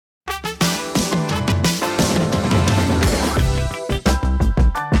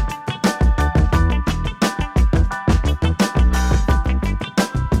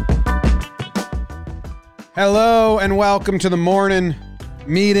Hello and welcome to the morning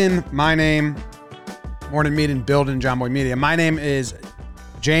meeting. Morning meeting building Jomboy Media. My name is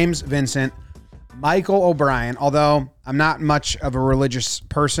James Vincent Michael O'Brien, although I'm not much of a religious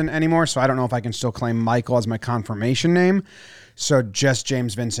person anymore, so I don't know if I can still claim Michael as my confirmation name. So just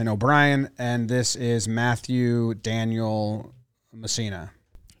James Vincent O'Brien, and this is Matthew Daniel Messina.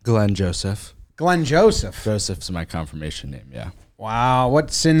 Glenn Joseph. Glenn Joseph. Joseph's my confirmation name, yeah. Wow.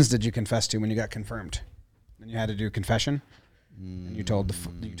 What sins did you confess to when you got confirmed? And you had to do confession? And you told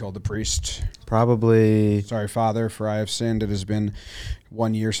the priest, Probably. sorry, Father, for I have sinned. It has been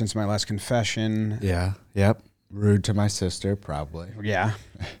 1 year since my last confession. Yeah, yep. Rude to my sister, probably. Yeah.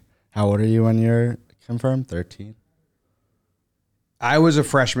 How old are you when you're confirmed? 13? I was a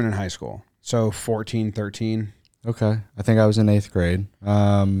freshman in high school, so 14, 13. Okay. I think I was in 8th grade.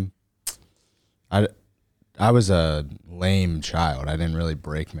 I was a lame child. I didn't really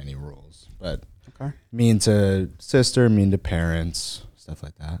break many rules, but Okay. mean to sister, mean to parents, stuff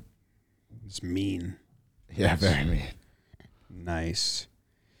like that. It's mean. Yeah, very mean. Nice.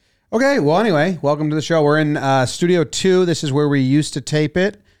 Okay, well, anyway, welcome to the show. We're in Studio 2. This is where we used to tape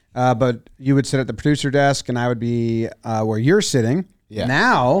it, but you would sit at the producer desk, and I would be where you're sitting. Yeah.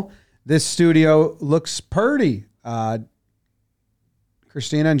 Now, this studio looks pretty.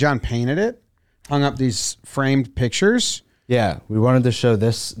 Christina and John painted it, hung up these framed pictures. Yeah, we wanted to show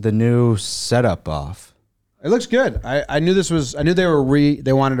the new setup off. It looks good. I knew they wanted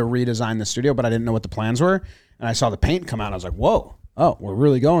to redesign the studio, but I didn't know what the plans were. And I saw the paint come out. I was like, whoa, we're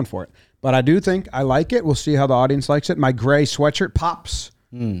really going for it. But I do think I like it. We'll see how the audience likes it. My gray sweatshirt pops.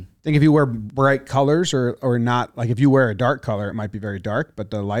 I think if you wear bright colors or not, like if you wear a dark color, it might be very dark,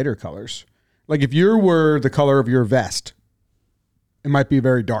 but the lighter colors, like if you were the color of your vest, it might be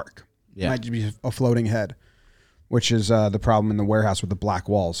very dark. Yeah. It might just be a floating head, which is the problem in the warehouse with the black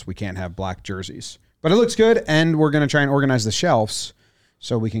walls. We can't have black jerseys. But it looks good, and we're going to try and organize the shelves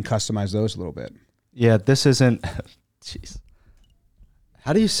so we can customize those a little bit. Yeah, this isn't... Jeez.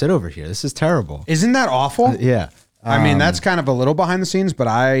 How do you sit over here? This is terrible. Isn't that awful? Yeah. I mean, that's kind of a little behind the scenes, but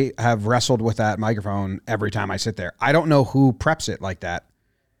I have wrestled with that microphone every time I sit there. I don't know who preps it like that.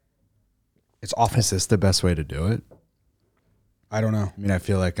 It's awful. Is this the best way to do it? I don't know. I mean, I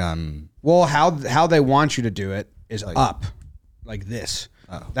feel like I'm... Well, how they want you to do it is up, like this.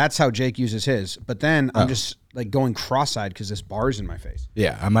 Oh. That's how Jake uses his. But then I'm just like going cross-eyed because this bar's in my face.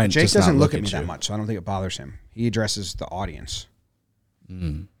 Yeah, I might Jake just doesn't not look at me you. that much, so I don't think it bothers him. He addresses the audience.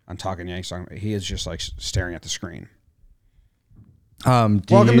 I'm talking Yanks. He is just like staring at the screen. Welcome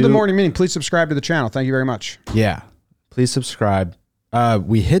to the morning meeting. Please subscribe to the channel. Thank you very much. Yeah, please subscribe.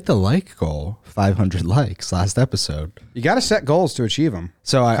 We hit the like goal, 500 likes last episode. You got to set goals to achieve them.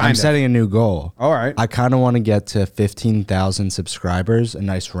 So I'm setting a new goal. All right. I kind of want to get to 15,000 subscribers, a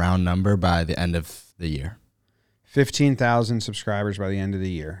nice round number by the end of the year. 15,000 subscribers by the end of the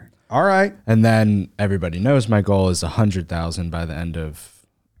year. All right. And then everybody knows my goal is 100,000 by the end of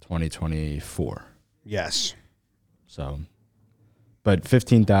 2024. Yes. So, but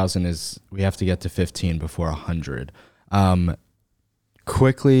 15,000 is, we have to get to 15 before 100.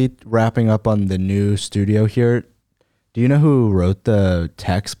 Quickly wrapping up on the new studio here. Do you know who wrote the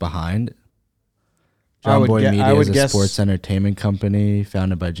text behind? Jomboy Media is a sports entertainment company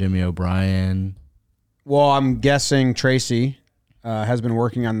founded by Jimmy O'Brien. Well, I'm guessing Tracy has been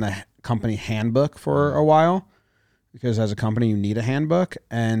working on the company handbook for a while, because as a company, you need a handbook.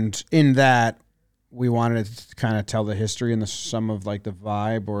 And in that, we wanted to kind of tell the history and some of like the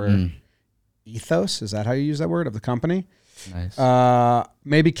vibe or ethos. Is that how you use that word, of the company? Nice.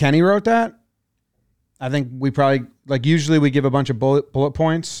 Maybe Kenny wrote that. I think we probably, like, usually we give a bunch of bullet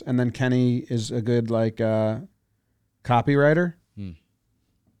points, and then Kenny is a good like copywriter.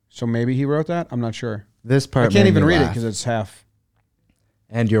 So maybe he wrote that. I'm not sure. This part I can't even read it because it's half.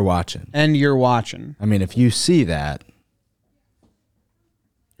 And you're watching. And you're watching. I mean, if you see that,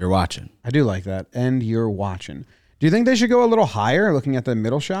 you're watching. I do like that. And you're watching. Do you think they should go a little higher, looking at the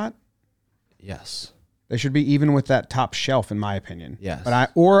middle shot? Yes. They should be even with that top shelf, in my opinion. Yes.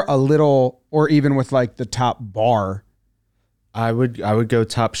 But or even with like the top bar. I would go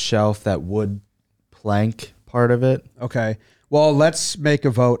top shelf, that wood plank part of it. Okay. Well, let's make a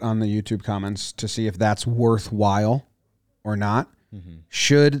vote on the YouTube comments to see if that's worthwhile or not.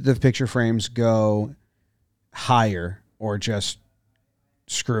 Should the picture frames go higher, or just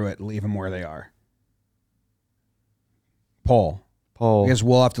screw it, leave them where they are? Poll. Because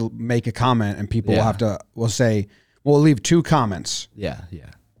we'll have to make a comment, and people will have to, we'll leave 2 comments. Yeah.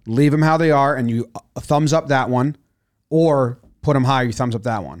 Leave them how they are, and you thumbs up that one, or put them high, you thumbs up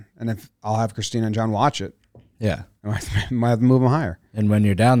that one. And if I'll have Christina and John watch it. Yeah. I might have to move them higher. And when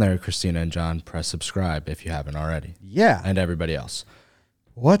you're down there, Christina and John, press subscribe if you haven't already. Yeah. And everybody else.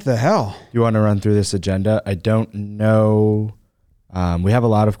 What the hell? You want to run through this agenda? I don't know. We have a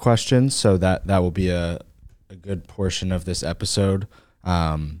lot of questions, so that will be a good portion of this episode.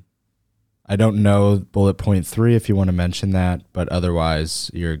 I don't know bullet point 3 if you want to mention that, but otherwise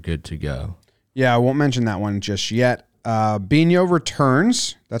you're good to go. Yeah, I won't mention that one just yet. Bino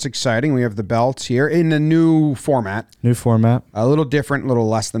returns. That's exciting. We have the belts here in a new format. New format. A little different, a little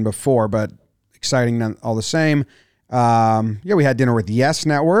less than before, but exciting all the same. We had dinner with Yes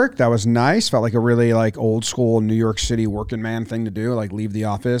Network. That was nice. Felt like a really like old school New York City working man thing to do. Like leave the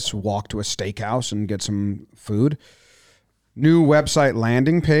office, walk to a steakhouse and get some food. New website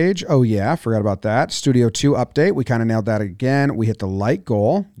landing page. Oh yeah, forgot about that. Studio 2 update. We kind of nailed that again. We hit the light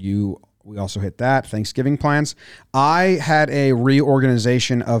goal. We also hit that. Thanksgiving plans. I had a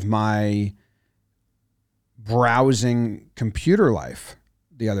reorganization of my browsing computer life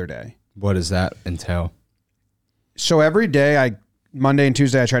the other day. What does that entail? So every day, Monday and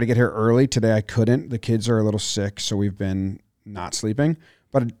Tuesday, I try to get here early. Today I couldn't. The kids are a little sick, so we've been not sleeping.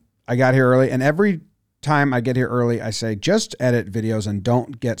 But I got here early, and every time I get here early, I say, just edit videos and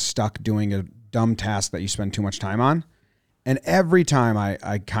don't get stuck doing a dumb task that you spend too much time on. And every time I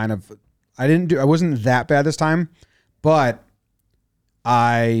wasn't that bad this time, but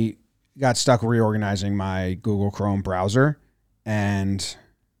I got stuck reorganizing my Google Chrome browser. And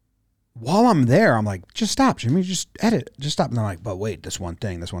while I'm there, I'm like, just stop, Jimmy, just edit, just stop. And I'm like, but wait, this one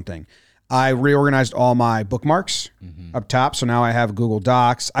thing. I reorganized all my bookmarks up top. So now I have Google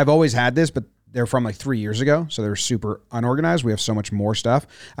Docs. I've always had this, but they're from like 3 years ago. So they're super unorganized. We have so much more stuff.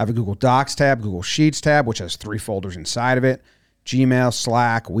 I have a Google Docs tab, Google Sheets tab, which has 3 folders inside of it. Gmail,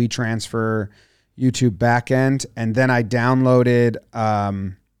 Slack, WeTransfer, YouTube backend. And then I downloaded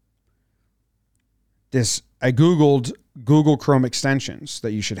I Googled Google Chrome extensions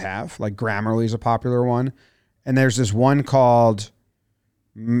that you should have. Like Grammarly is a popular one. And there's this one called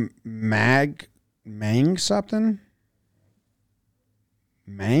Mang something.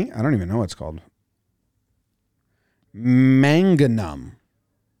 I don't even know what it's called. Manganum.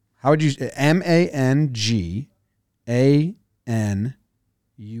 How would you MANGANUM?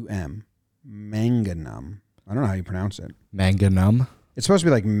 Manganum. I don't know how you pronounce it. Manganum. It's supposed to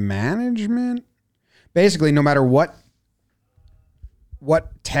be like management. Basically, no matter what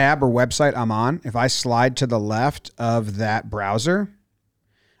tab or website I'm on, if I slide to the left of that browser,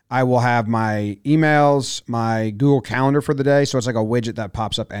 I will have my emails, my Google Calendar for the day. So it's like a widget that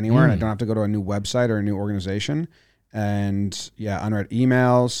pops up anywhere and I don't have to go to a new website or a new organization. And yeah, unread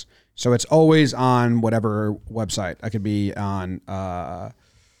emails. So it's always on whatever website. I could be on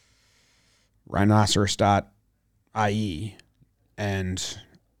rhinoceros.ie and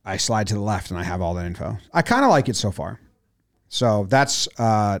I slide to the left and I have all that info. I kind of like it so far. So that's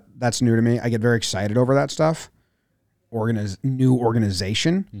new to me. I get very excited over that stuff. New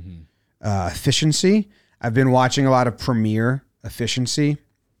organization, efficiency. I've been watching a lot of Premiere efficiency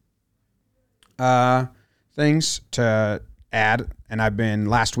things to add. And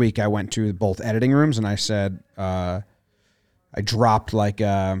last week I went to both editing rooms and I said, I dropped like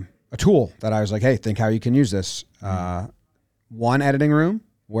a tool that I was like, hey, think how you can use this. One editing room,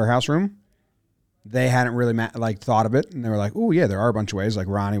 warehouse room, they hadn't really thought of it. And they were like, oh yeah, there are a bunch of ways, like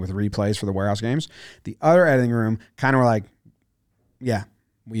Ronnie with replays for the warehouse games. The other editing room kind of were like, yeah,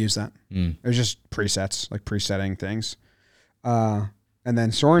 we use that. It was just presets, like presetting things. And then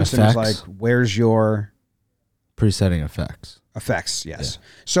Sorensen was like, where's your presetting effects? Effects, yes. Yeah.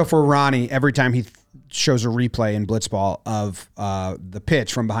 So for Ronnie, every time he shows a replay in Blitzball of the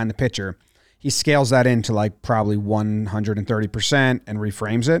pitch from behind the pitcher, he scales that into like probably 130% and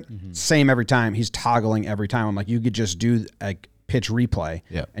reframes it. Same every time. He's toggling every time. I'm like, you could just do a pitch replay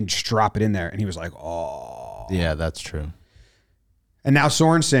and just drop it in there. And he was like, oh. Yeah, that's true. And now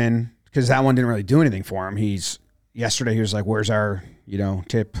Sorensen, because that one didn't really do anything for him. Yesterday he was like, where's our,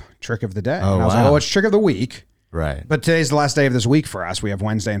 tip trick of the day? Oh, and I was like, oh, it's trick of the week. Right. But today's the last day of this week for us. We have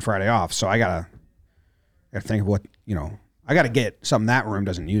Wednesday and Friday off. So I gotta think of what, I got to get something that room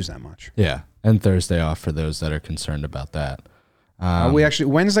doesn't use that much. Yeah. And Thursday off for those that are concerned about that. We actually,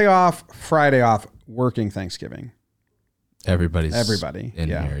 Wednesday off, Friday off, working Thanksgiving. Everybody in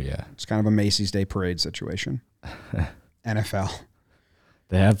here, yeah. It's kind of a Macy's Day Parade situation. NFL.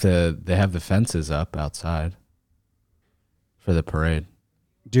 They have the fences up outside for the parade.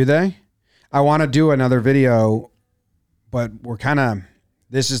 Do they? I want to do another video, but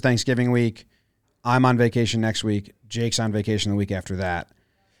this is Thanksgiving week. I'm on vacation next week. Jake's on vacation the week after that.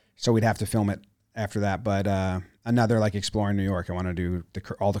 So we'd have to film it after that. But another like exploring New York. I want to do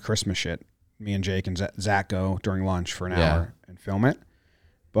all the Christmas shit me and Jake and Zach go during lunch for an hour and film it.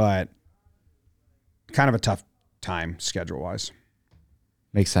 But kind of a tough time schedule-wise.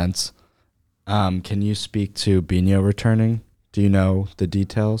 Makes sense. Can you speak to Bino returning? Do you know the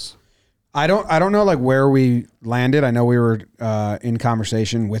details? I don't know like where we landed. I know we were in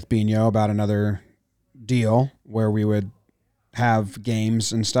conversation with Bino about another deal where we would have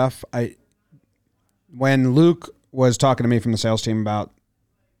games and stuff. When Luke was talking to me from the sales team about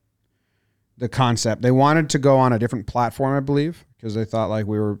the concept, they wanted to go on a different platform, I believe, because they thought like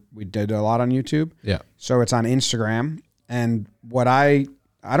we did a lot on YouTube. Yeah. So it's on Instagram. And what I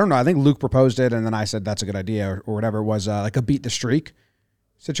don't know, I think Luke proposed it and then I said that's a good idea or whatever. It was like a beat the streak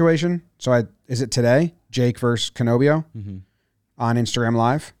situation. So is it today? Jake versus Canobio on Instagram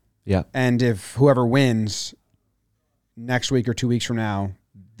Live. Yeah. And if whoever wins next week or 2 weeks from now,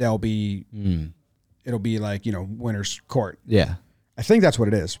 it'll be like, winner's court. Yeah. I think that's what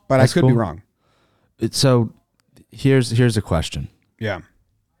it is, but I could be wrong. So here's a question. Yeah.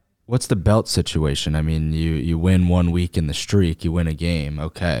 What's the belt situation? I mean, you win 1 week in the streak, you win a game.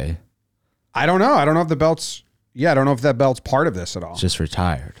 Okay. I don't know. I don't know if the belt's, I don't know if that belt's part of this at all. It's just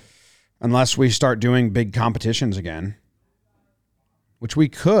retired. Unless we start doing big competitions again, which we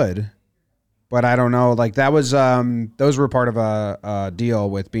could, but I don't know. Like that was, those were part of a deal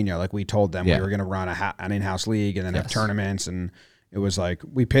with Bino. Like we told them we were going to run an in-house league and then have tournaments. And it was like,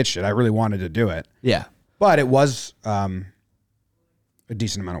 we pitched it. I really wanted to do it. Yeah. But it was a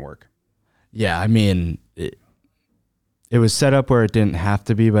decent amount of work. Yeah. I mean, it was set up where it didn't have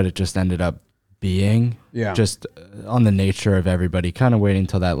to be, but it just ended up being just on the nature of everybody kind of waiting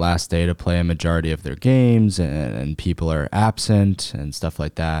till that last day to play a majority of their games and people are absent and stuff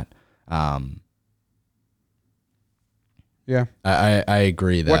like that. Yeah. I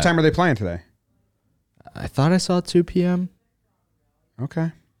agree that. What time are they playing today? I thought I saw 2 p.m.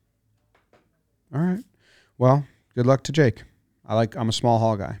 Okay. All right. Well, good luck to Jake. I'm a small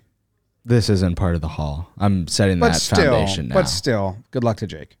hall guy. This isn't part of the hall. I'm setting foundation now. But still, good luck to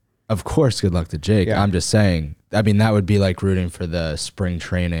Jake. Of course, good luck to Jake. Yeah. I'm just saying, I mean, that would be like rooting for the spring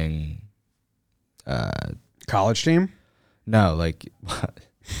training. College team? No,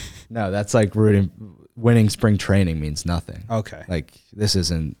 no, that's like winning spring training means nothing. Okay. Like this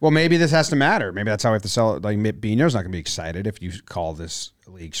isn't. Well, maybe this has to matter. Maybe that's how we have to sell it. Like Bino's not going to be excited if you call this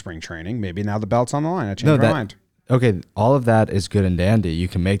league spring training. Maybe now the belt's on the line. I changed my mind. Okay, all of that is good and dandy. You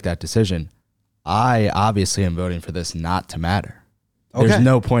can make that decision. I obviously am voting for this not to matter. Okay. There's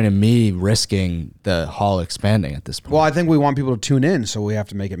no point in me risking the hall expanding at this point. Well, I think we want people to tune in, so we have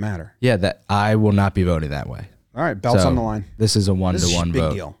to make it matter. Yeah, that I will not be voting that way. All right, belt's on the line. This is a 1-to-1 vote.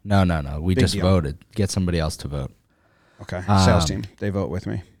 Big deal. No. We just voted. Get somebody else to vote. Okay, sales team. They vote with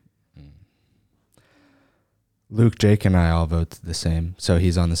me. Luke, Jake, and I all vote the same. So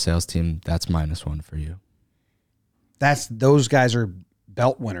he's on the sales team. That's -1 for you. Those guys are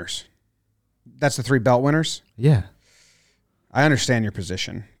belt winners. That's the 3 belt winners? Yeah. I understand your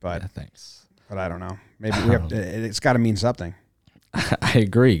position, but thanks. But I don't know. Maybe we have to, it's got to mean something. I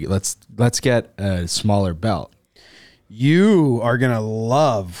agree. Let's get a smaller belt. You are going to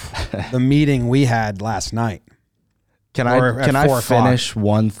love the meeting we had last night. Can I finish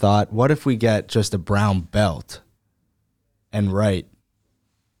one thought? What if we get just a brown belt and write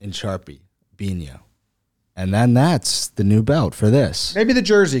in Sharpie, Bino? And then that's the new belt for this. Maybe the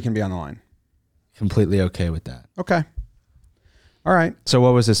jersey can be on the line. Completely okay with that. Okay. All right. So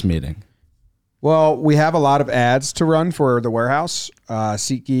what was this meeting? Well, we have a lot of ads to run for the warehouse.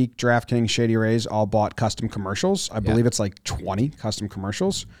 SeatGeek, DraftKings, Shady Rays all bought custom commercials. I believe it's like 20 custom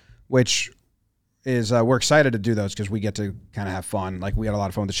commercials, which is we're excited to do those because we get to kind of have fun. Like we had a lot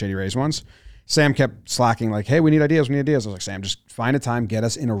of fun with the Shady Rays ones. Sam kept slacking like, hey, we need ideas. I was like, Sam, just find a time, get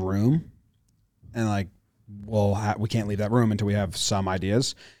us in a room, and like we can't leave that room until we have some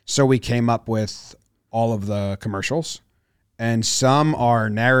ideas. So we came up with all of the commercials, and some are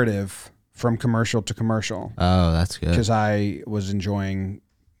narrative from commercial to commercial. Oh, that's good. Because I was enjoying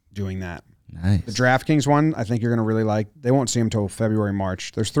doing that. Nice. The DraftKings one, I think you're going to really like. They won't see them until February,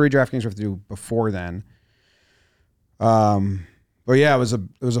 March. There's 3 DraftKings we have to do before then. But yeah, it was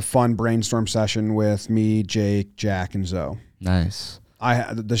a fun brainstorm session with me, Jake, Jack, and Zoe. Nice.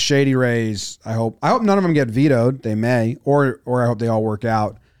 The Shady Rays, I hope none of them get vetoed. They may, or I hope they all work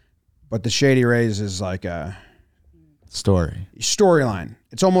out. But the Shady Rays is like a storyline.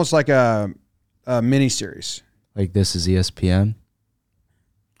 It's almost like a mini series. Like this is ESPN.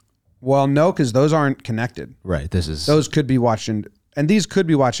 Well, no, because those aren't connected. Right. Those could be watched and these could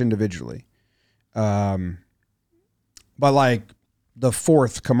be watched individually. But like the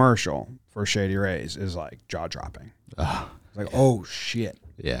 4th commercial for Shady Rays is like jaw dropping. It's like, oh shit.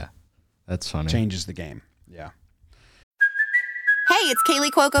 Yeah. That's funny. changes the game. Yeah. Hey, it's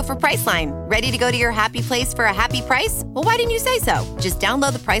Kaylee Cuoco for Priceline. Ready to go to your happy place for a happy price? Well, why didn't you say so? Just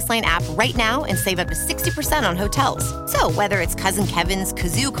download the Priceline app right now and save up to 60% on hotels. So whether it's Cousin Kevin's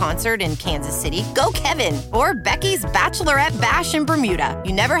Kazoo Concert in Kansas City, go Kevin, or Becky's Bachelorette Bash in Bermuda,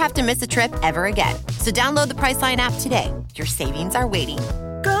 you never have to miss a trip ever again. So download the Priceline app today. Your savings are waiting.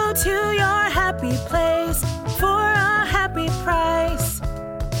 Go to your happy place for a happy price.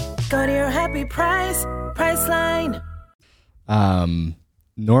 Go to your happy price, Priceline.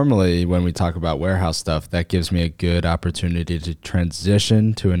 Normally when we talk about warehouse stuff, that gives me a good opportunity to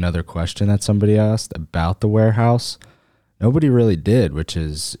transition to another question that somebody asked about the warehouse. Nobody really did, which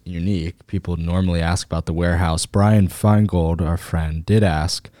is unique. People normally ask about the warehouse. Brian Feingold, our friend, did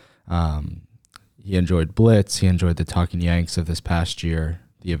ask. He enjoyed Blitz. He enjoyed the Talking Yanks of this past year,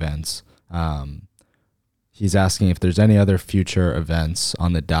 the events. He's asking if there's any other future events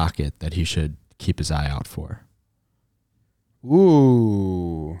on the docket that he should keep his eye out for.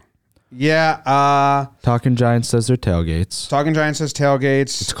 Ooh. Yeah. Talking Giants says they're tailgates. Talking Giants says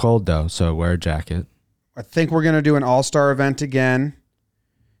tailgates. It's cold, though, so wear a jacket. I think we're going to do an all-star event again.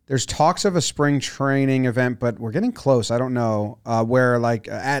 There's talks of a spring training event, but we're getting close. I don't know where, like,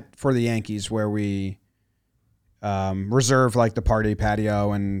 for the Yankees, where we reserve, like, the party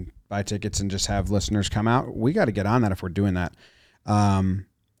patio and buy tickets and just have listeners come out. We got to get on that if we're doing that.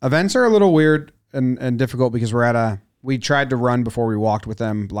 Events are a little weird and difficult because we tried to run before we walked with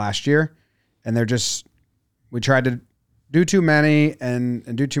them last year, and we tried to do too many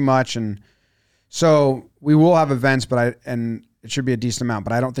and do too much. And so we will have events, and it should be a decent amount,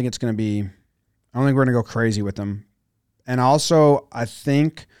 but I don't think it's going to be, I don't think we're going to go crazy with them. And also I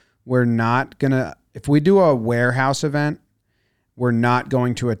think we're not going to, if we do a warehouse event, we're not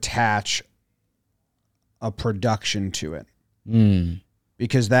going to attach a production to it.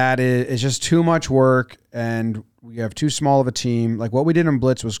 Because that is just too much work, and we have too small of a team. Like what we did in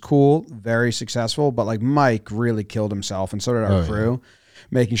Blitz was cool, very successful, but like Mike really killed himself, and so did our crew,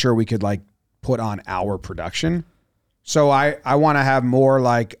 making sure we could like put on our production. So I want to have more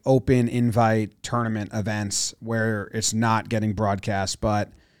like open invite tournament events where it's not getting broadcast, but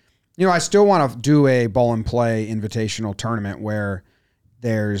you know, I still want to do a bowl and play invitational tournament where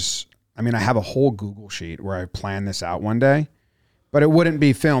I have a whole Google sheet where I plan this out one day. But it wouldn't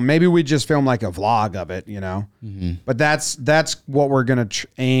be filmed. Maybe we just film like a vlog of it, you know. Mm-hmm. But that's what we're gonna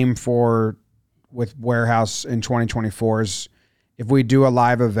aim for with Warehouse in 2024. Is if we do a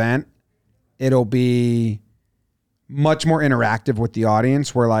live event, it'll be much more interactive with the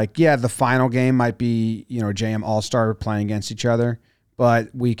audience. Where like, yeah, the final game might be, you know, JM All-Star playing against each other,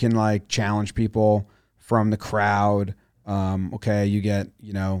 but we can like challenge people from the crowd. Okay, you get,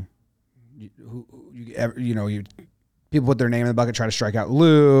 you know, people put their name in the bucket, try to strike out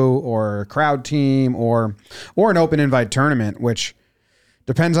Lou or crowd team or an open invite tournament, which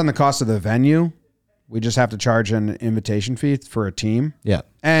depends on the cost of the venue. We just have to charge an invitation fee for a team. Yeah.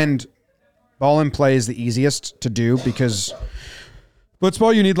 And ball and play is the easiest to do because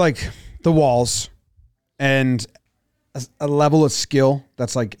blitzball, you need like the walls and a level of skill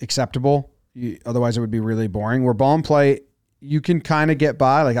that's like acceptable. Otherwise it would be really boring. Where ball and play, you can kind of get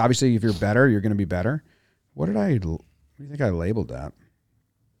by. Like obviously if you're better, you're going to be better. What do you think I labeled that?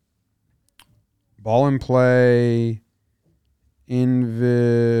 Ball and play,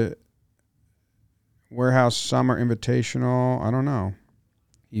 Warehouse Summer Invitational. I don't know.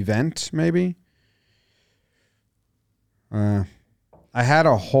 Event, maybe? I had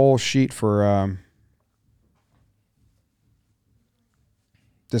a whole sheet for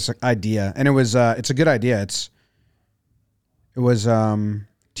this idea, and it's a good idea. It was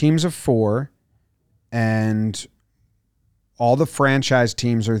teams of 4, and all the franchise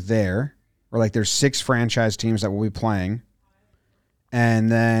teams are there, or like there's 6 franchise teams that will be playing.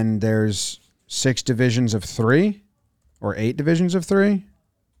 And then there's 6 divisions of 3 or 8 divisions of 3.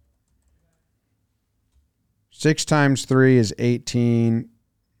 6 times 3 is 18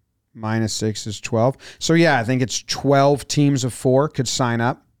 minus 6 is 12. So yeah, I think it's 12 teams of 4 could sign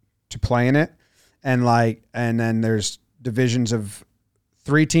up to play in it. And then there's divisions of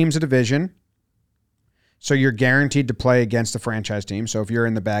 3 teams a division. So you're guaranteed to play against the franchise team. So if you're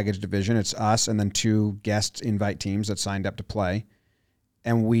in the baggage division, it's us and then 2 guest invite teams that signed up to play.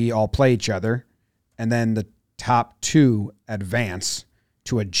 And we all play each other. And then the top 2 advance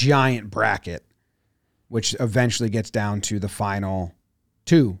to a giant bracket, which eventually gets down to the final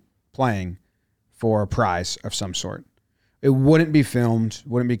 2 playing for a prize of some sort. It wouldn't be filmed,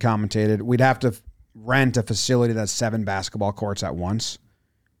 wouldn't be commentated. We'd have to rent a facility that's 7 basketball courts at once,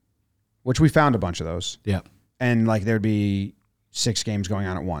 which we found a bunch of those. Yeah. And like there'd be 6 games going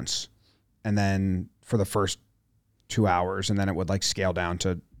on at once. and then for the first 2 hours, and then it would like scale down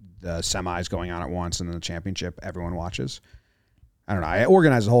to the semis going on at once, and then the championship everyone watches. I don't know. I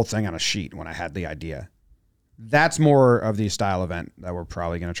organized the whole thing on a sheet when I had the idea. That's more of the style event that we're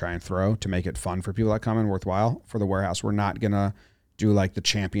probably going to try and throw to make it fun for people that come in, worthwhile for the warehouse. We're not going to do like the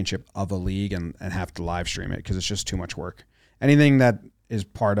championship of a league and have to live stream it because it's just too much work. Anything that is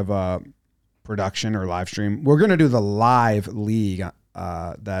part of a production or live stream, we're going to do the live league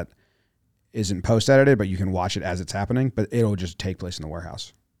that isn't post edited, but you can watch it as it's happening, but it'll just take place in the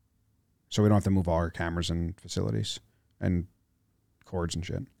warehouse. So we don't have to move all our cameras and facilities and cords and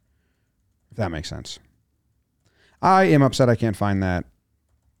shit, if that makes sense. I am upset I can't find that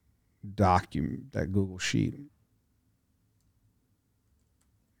that Google sheet,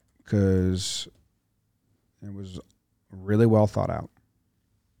 because it was really well thought out.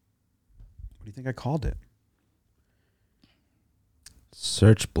 What do you think I called it?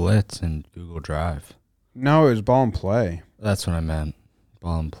 Search Blitz in Google Drive. No, it was Ball and Play. That's what I meant.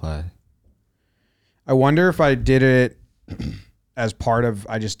 Ball and Play. I wonder if I did it as part of,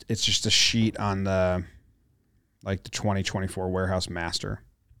 it's just a sheet on the 2024 Warehouse Master.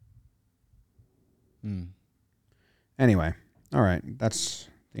 Anyway, all right. That's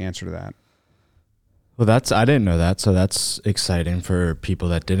the answer to that. Well, I didn't know that, so that's exciting for people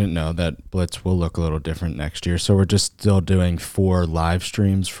that didn't know that Blitz will look a little different next year. So we're just still doing 4 live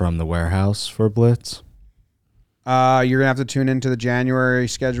streams from the warehouse for Blitz. You're going to have to tune into the January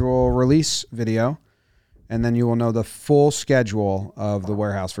schedule release video, and then you will know the full schedule of the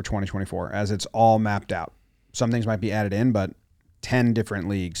warehouse for 2024 as it's all mapped out. Some things might be added in, but 10 different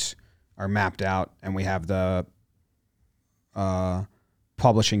leagues are mapped out, and we have the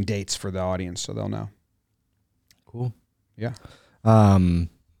publishing dates for the audience, so they'll know. Cool. Yeah.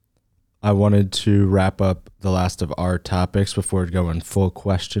 I wanted to wrap up the last of our topics before we go in full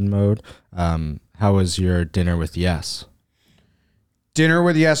question mode. How was your dinner with Yes? Dinner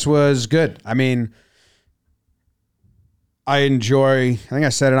with Yes was good. I mean, I think I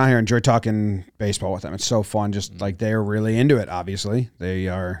said it on here, enjoy talking baseball with them. It's so fun. Just like they're really into it, obviously.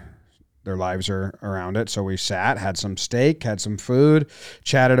 Their lives are around it. So we sat, had some steak, had some food,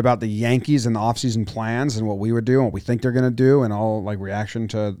 chatted about the Yankees and the offseason plans and what we would do and what we think they're going to do and all like reaction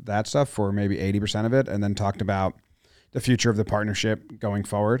to that stuff for maybe 80% of it. And then talked about the future of the partnership going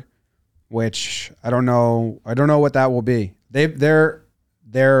forward, which I don't know what that will be. They're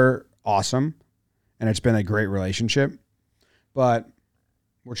awesome, and it's been a great relationship, but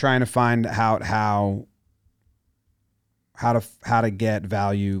we're trying to find out how to get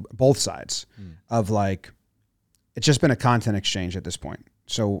value both sides of like, it's just been a content exchange at this point.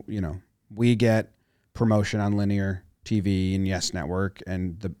 So, we get promotion on linear TV and Yes Network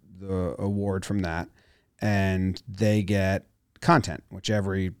and the award from that, and they get content, which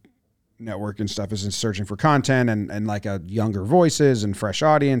every network and stuff is searching for content and like a younger voices and fresh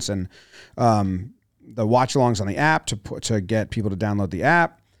audience and the watch alongs on the app to get people to download the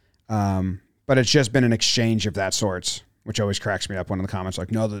app. But it's just been an exchange of that sorts, which always cracks me up. One of the comments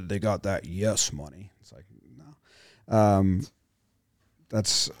like, no, that they got that Yes money. It's like, no.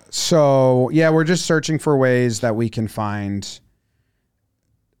 That's so, yeah, we're just searching for ways that we can find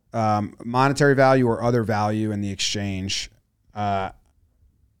monetary value or other value in the exchange,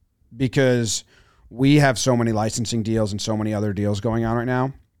 because we have so many licensing deals and so many other deals going on right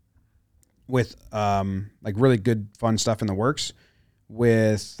now with like really good fun stuff in the works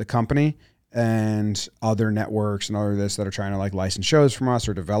with the company and other networks and other this that are trying to like license shows from us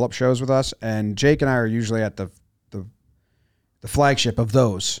or develop shows with us. And Jake and I are usually at the flagship of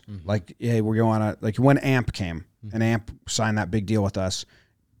those. Mm-hmm. Like, hey, we're going on like when AMP came and AMP signed that big deal with us.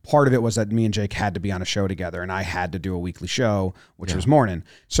 Part of it was that me and Jake had to be on a show together and I had to do a weekly show, which was morning.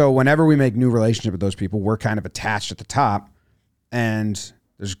 So whenever we make new relationship with those people, we're kind of attached at the top, and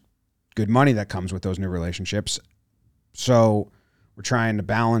there's good money that comes with those new relationships. So we're trying to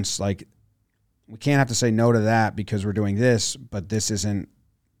balance, like, we can't have to say no to that because we're doing this, but this isn't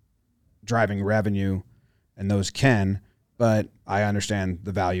driving revenue, and those can, but I understand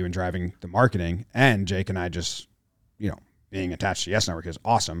the value in driving the marketing, and Jake and I just, being attached to Yes Network is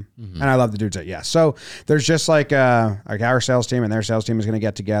awesome. Mm-hmm. And I love the dudes at Yes. So there's just like our sales team and their sales team is going to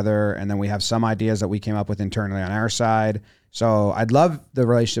get together. And then we have some ideas that we came up with internally on our side. So I'd love the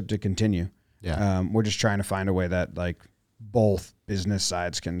relationship to continue. Yeah. We're just trying to find a way that like both business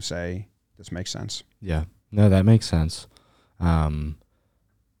sides can say, this makes sense. Yeah. No, that makes sense. I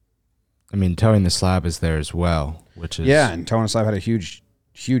mean, Towing the Slab is there as well, which is... Yeah, and Towing the Slab had a huge,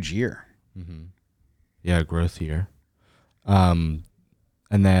 huge year. Mm-hmm. Yeah, growth year.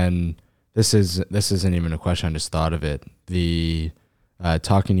 And then this isn't even a question, I just thought of it. The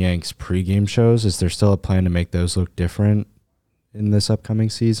Talking Yanks pregame shows. Is there still a plan to make those look different in this upcoming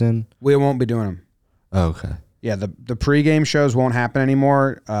season? We won't be doing them. Oh, okay. Yeah, the pregame shows won't happen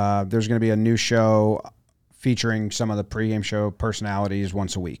anymore. There's going to be a new show featuring some of the pregame show personalities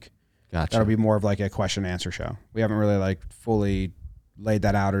once a week. Gotcha. That'll be more of like a question and answer show. We haven't really like fully laid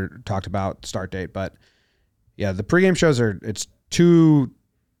that out or talked about start date, but yeah, the pregame shows it's too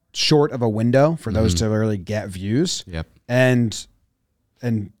short of a window for those to really get views. Yep. And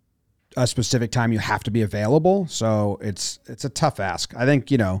a specific time you have to be available. So it's a tough ask. I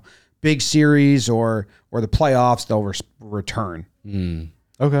think, big series or the playoffs, they'll return.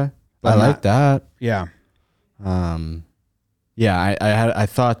 Okay. I like that. Yeah. Yeah, I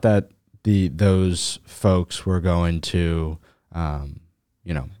thought that those folks were going to,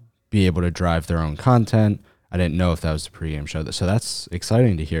 be able to drive their own content. I didn't know if that was the pregame show. So that's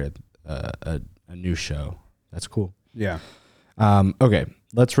exciting to hear a new show. That's cool. Yeah. Okay,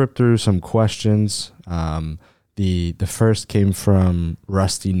 let's rip through some questions. The first came from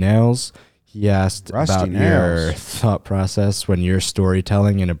Rusty Nails. He asked about your thought process when you're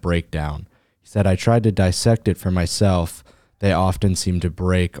storytelling in a breakdown. He said, I tried to dissect it for myself. They often seem to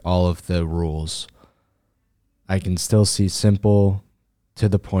break all of the rules. I can still see simple,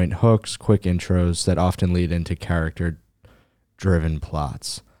 to-the-point hooks, quick intros that often lead into character-driven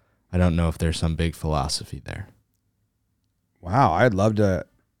plots. I don't know if there's some big philosophy there. Wow, I'd love to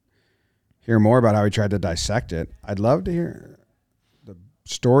hear more about how he tried to dissect it. I'd love to hear the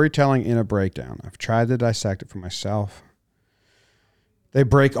storytelling in a breakdown. I've tried to dissect it for myself. They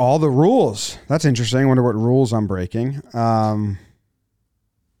break all the rules. That's interesting. I wonder what rules I'm breaking. I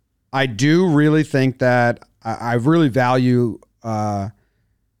do really think that I really value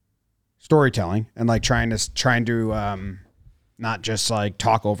storytelling and like trying to not just like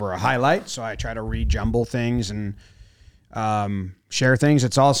talk over a highlight. So I try to rejumble things and share things.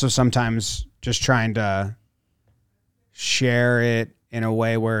 It's also sometimes just trying to share it in a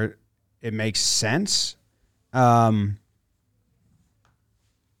way where it makes sense.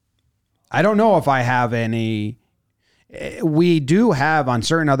 I don't know if I have any. We do have on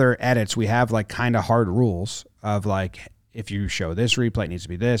certain other edits, we have like kind of hard rules of like, if you show this replay, it needs to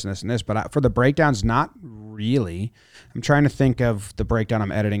be this and this and this. But for the breakdowns, not really. I'm trying to think of the breakdown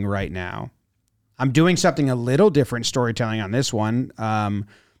I'm editing right now. I'm doing something a little different storytelling on this one.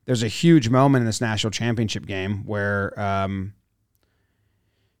 There's a huge moment in this national championship game where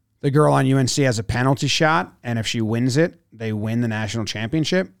the girl on UNC has a penalty shot, and if she wins it, they win the national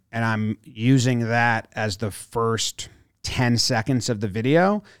championship. And I'm using that as the first 10 seconds of the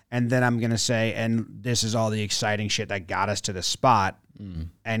video. And then I'm going to say, and this is all the exciting shit that got us to the spot.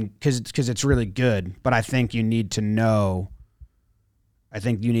 And because it's really good, but I think you need to know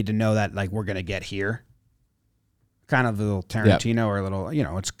that like we're going to get here. Kind of a little Tarantino or a little,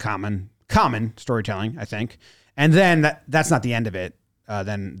 it's common storytelling, I think. And then that's not the end of it.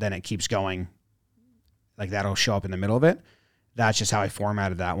 Then it keeps going. Like that'll show up in the middle of it. That's just how I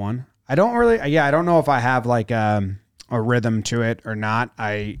formatted that one. I don't know if I have like a rhythm to it or not.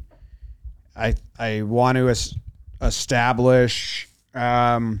 I want to establish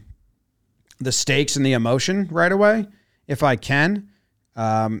the stakes and the emotion right away if I can,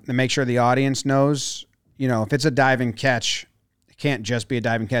 and make sure the audience knows, if it's a diving catch, it can't just be a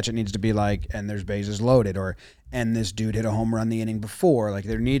diving catch. It needs to be like, and there's bases loaded, or, and this dude hit a home run the inning before. Like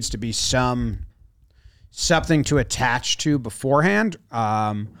there needs to be something to attach to beforehand.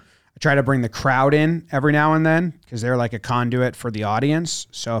 I try to bring the crowd in every now and then because they're like a conduit for the audience.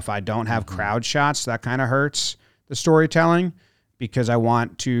 So if I don't have crowd shots, that kind of hurts the storytelling because I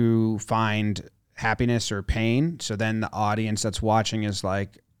want to find happiness or pain. So then the audience that's watching is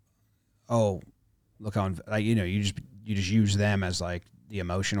like, oh, look how, like, you just use them as like the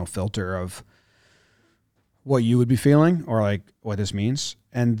emotional filter of what you would be feeling or like what this means.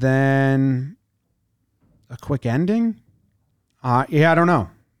 And then a quick ending? I don't know.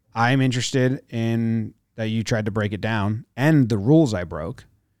 I'm interested in that you tried to break it down and the rules I broke.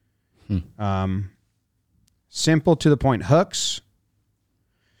 Simple to the point hooks.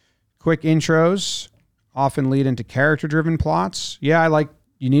 Quick intros often lead into character-driven plots. Yeah,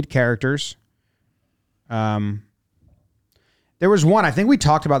 you need characters. There was one, I think we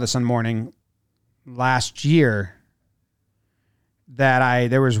talked about this on Morning last year,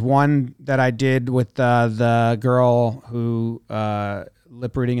 there was one that I did with the girl who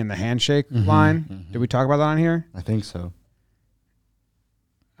lip reading in the handshake line. Did we talk about that on here? I think so.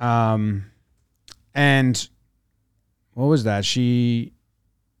 And what was that? She's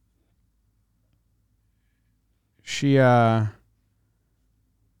a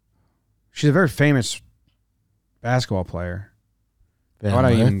very famous basketball player.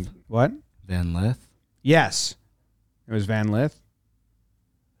 What? Van Lith? Yes. It was Van Lith.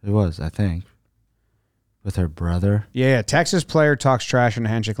 It was, I think. With her brother. Yeah. Texas player talks trash in a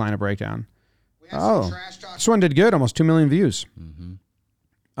handshake line of breakdown. Oh. This one did good. Almost 2 million views.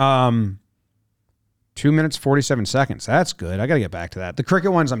 Mm-hmm. 2 minutes, 47 seconds. That's good. I got to get back to that. The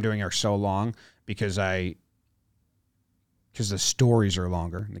cricket ones I'm doing are so long because the stories are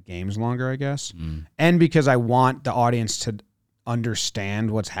longer and the game's longer, I guess. And because I want the audience to understand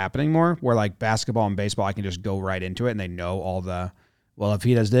what's happening more, where like basketball and baseball, I can just go right into it and they know all the, well, if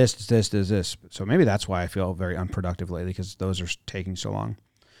he does this, does this. So maybe that's why I feel very unproductive lately, because those are taking so long.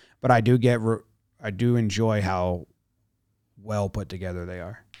 But I do enjoy how well put together they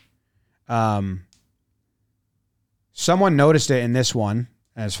are. Someone noticed it in this one,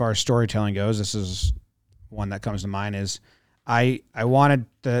 as far as storytelling goes. This is one that comes to mind is I wanted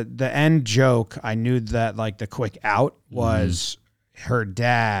the end joke. I knew that like the quick out was her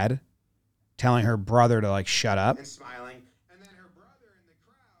dad telling her brother to like shut up and smiling, and then her brother in the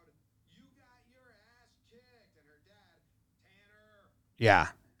crowd, you got your ass kicked, and her dad, Tanner. Yeah.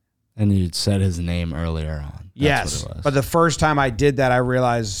 And you'd said his name earlier on. That's what it was. But the first time I did that, I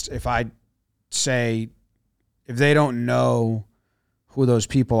realized if they don't know who those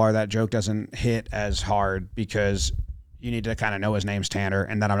people are, that joke doesn't hit as hard, because you need to kind of know his name's Tanner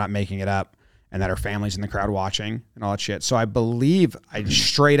and that I'm not making it up and that her family's in the crowd watching and all that shit. So I believe I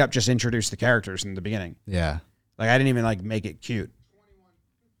straight up just introduced the characters in the beginning. Yeah. Like I didn't even like make it cute. 21.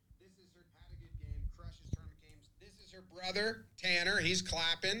 This is her had a good game, crushes tournament games. This is her brother, Tanner. He's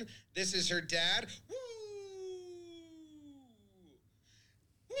clapping. This is her dad. Woo!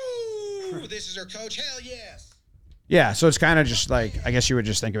 Woo! This is her coach. Hell yes. Yeah, so it's kind of just like, I guess you would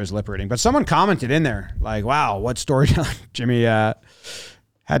just think it was lip reading. But someone commented in there, like, wow, what storytelling. Jimmy had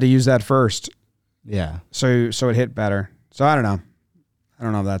to use that first. Yeah. So it hit better. So I don't know. I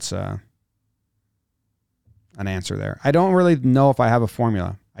don't know if that's an answer there. I don't really know if I have a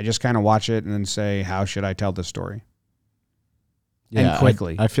formula. I just kind of watch it and then say, how should I tell this story? Yeah, and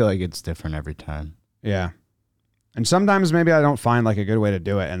quickly. I feel like it's different every time. Yeah. And sometimes maybe I don't find like a good way to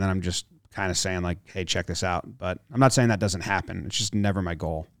do it, and then I'm just kind of saying like, hey, check this out. But I'm not saying that doesn't happen. It's just never my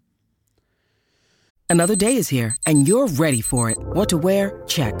goal. Another day is here, and you're ready for it. What to wear?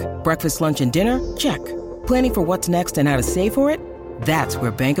 Check. Breakfast, lunch, and dinner? Check. Planning for what's next and how to save for it? That's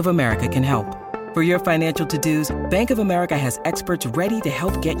where Bank of America can help. For your financial to-dos, Bank of America has experts ready to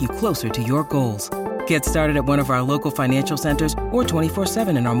help get you closer to your goals. Get started at one of our local financial centers or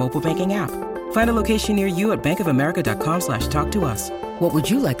 24/7 in our mobile banking app. Find a location near you at bankofamerica.com/talktous. What would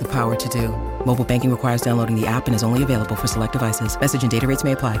you like the power to do? Mobile banking requires downloading the app and is only available for select devices. Message and data rates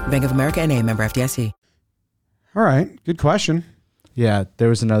may apply. Bank of America N.A., member FDIC. All right. Good question. Yeah, there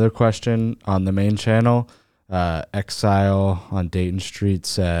was another question on the main channel. Exile on Dayton Street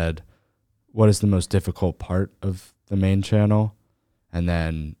said, what is the most difficult part of the main channel? And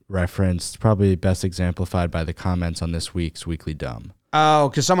then referenced, probably best exemplified by the comments on this week's Weekly Dumb. Oh,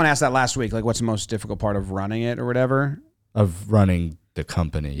 because someone asked that last week, like, what's the most difficult part of running it or whatever? Of running the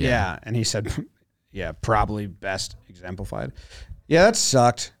company, yeah. Yeah, and he said, yeah, probably best exemplified. Yeah, that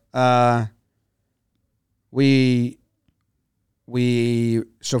sucked. So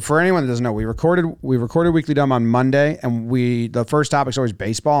for anyone that doesn't know, we recorded Weekly Dumb on Monday, and the first topic's always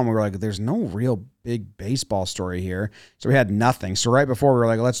baseball, and we were like, there's no real big baseball story here. So we had nothing. So right before we were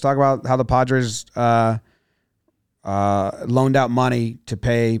like, let's talk about how the Padres loaned out money to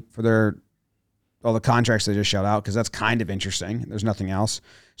pay for all the contracts they just shut out, because that's kind of interesting. There's nothing else.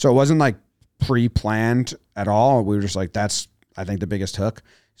 So it wasn't like pre-planned at all. We were just like, that's, I think, the biggest hook.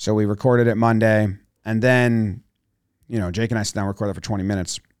 So we recorded it Monday, and then, Jake and I sit down and record it for 20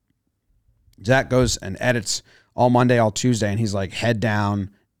 minutes. Zach goes and edits all Monday, all Tuesday, and he's like head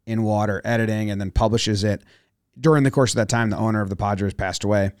down in water editing, and then publishes it. During the course of that time, the owner of the Padres passed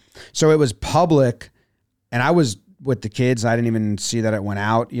away. So it was public, and I was with the kids. I didn't even see that it went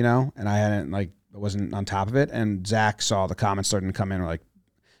out, and I wasn't on top of it. And Zach saw the comments starting to come in,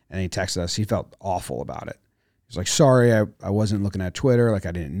 and he texted us. He felt awful about it. He's like, sorry, I wasn't looking at Twitter. Like,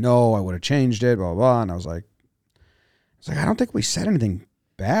 I didn't know. I would have changed it, blah, blah, blah. And I was like, I don't think we said anything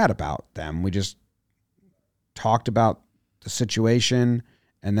bad about them. We just talked about the situation.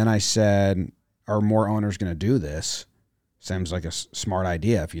 And then I said, are more owners going to do this? Seems like a smart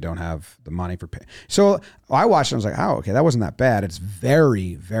idea if you don't have the money for pay. So I watched it. I was like, oh, okay, that wasn't that bad. It's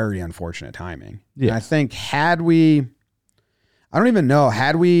very, very unfortunate timing. Yeah. And I think had we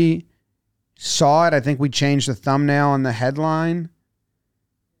saw it, I think we changed the thumbnail and the headline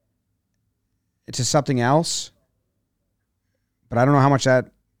to something else. But I don't know how much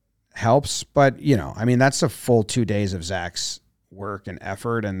that helps. But, that's a full 2 days of Zach's work and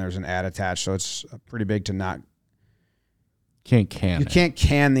effort, and there's an ad attached, so it's pretty big to not. You can't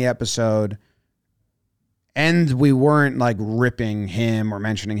can the episode, and we weren't like ripping him or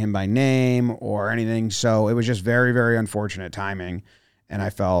mentioning him by name or anything, so it was just very, very unfortunate timing, and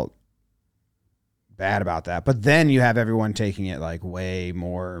I felt bad about that. But then you have everyone taking it like way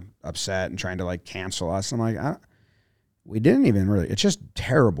more upset and trying to like cancel us. I'm like, we didn't even really. It's just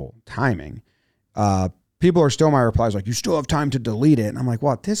terrible timing. People are still my replies like, you still have time to delete it. And I'm like,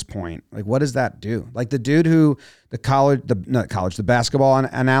 well, at this point, like, what does that do? Like the dude who the basketball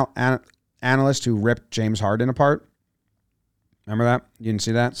analyst who ripped James Harden apart. Remember that? You didn't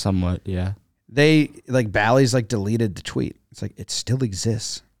see that? Somewhat, yeah. They like Bally's like deleted the tweet. It's like, it still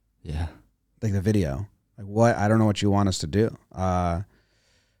exists. Yeah. Like the video. Like what? I don't know what you want us to do.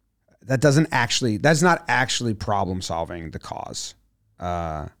 That's not actually problem solving the cause.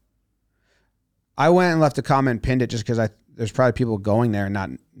 I went and left a comment, pinned it just because there's probably people going there and not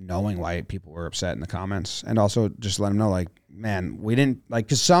knowing why people were upset in the comments, and also just let them know, like, man, we didn't like,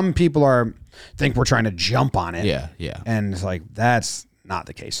 because some people think we're trying to jump on it. Yeah. And it's like, that's not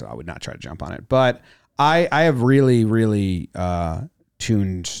the case. So I would not try to jump on it. But I have really, really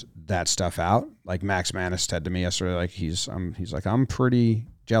tuned that stuff out. Like Max Manus said to me yesterday, like he's like, I'm pretty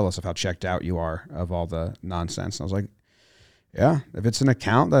jealous of how checked out you are of all the nonsense. And I was like, yeah, if it's an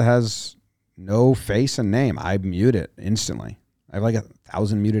account that has no face and name, I mute it instantly. I have like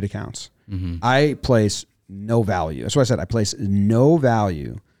 1,000 muted accounts. Mm-hmm. I place no value. That's what I said. I place no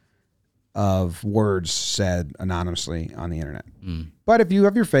value of words said anonymously on the internet. But if you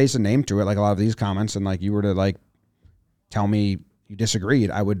have your face and name to it, like a lot of these comments, and like you were to like tell me you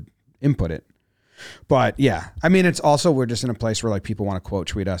disagreed, I would input it. But yeah, I mean, it's also, we're just in a place where like people want to quote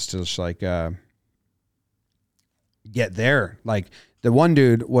tweet us to just like get there. Like the one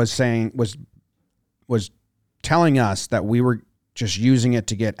dude was saying, was telling us that we were just using it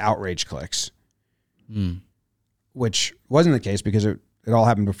to get outrage clicks, which wasn't the case because it all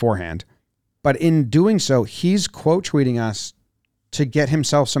happened beforehand. But in doing so, he's quote tweeting us to get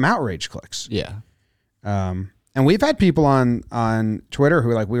himself some outrage clicks. Yeah. And we've had people on Twitter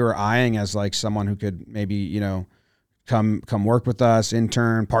who like we were eyeing as like someone who could maybe, you know, come work with us,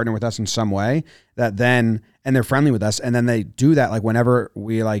 intern, partner with us in some way, that then, and they're friendly with us. And then they do that like whenever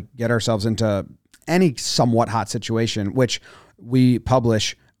we like get ourselves into any somewhat hot situation, which we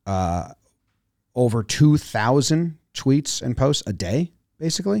publish over 2,000 tweets and posts a day,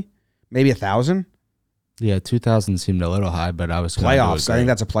 basically, maybe 1,000. Yeah, 2,000 seemed a little high, but I was playoffs. I think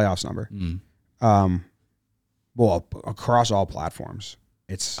that's a playoffs number. Well, across all platforms,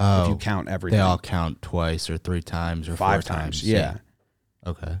 it's if you count everything, they all count twice or 3 times or 5 4 times. Yeah.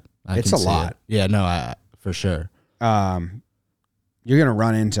 Okay, it's a lot. Yeah, no, for sure. You're gonna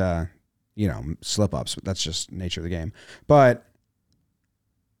run into, you know, slip ups. That's just nature of the game. But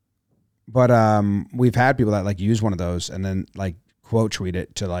we've had people that like use one of those and then like quote tweet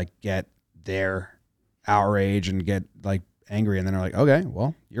it to like get their outrage and get like angry, and then they're like, okay,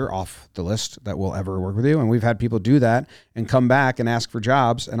 well, you're off the list that will ever work with you. And we've had people do that and come back and ask for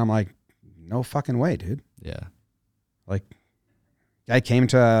jobs, and I'm like, no fucking way, dude. Yeah. Like, guy came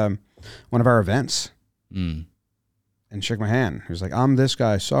to one of our events and shook my hand. He was like, I'm this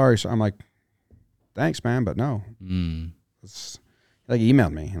guy, sorry. So I'm like, thanks, man, but no. It's, like, he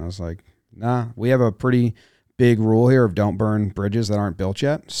emailed me, and I was like, nah, we have a pretty big rule here of don't burn bridges that aren't built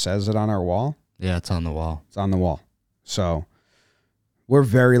yet. It says it on our wall. Yeah, it's on the wall. It's on the wall. So we're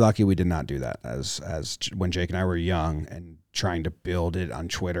very lucky we did not do that as when Jake and I were young and trying to build it on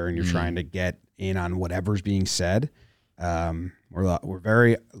Twitter, and you're trying to get in on whatever's being said. We're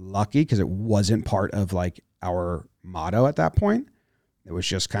very lucky because it wasn't part of like our motto at that point. It was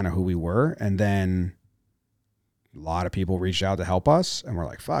just kind of who we were. And then a lot of people reached out to help us, and we're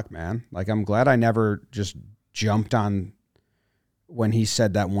like, fuck, man. Like, I'm glad I never just jumped on when he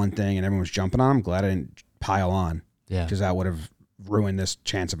said that one thing and everyone was jumping on him. Glad I didn't pile on. Yeah. Because that would have ruined this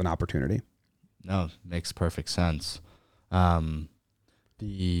chance of an opportunity. No, makes perfect sense.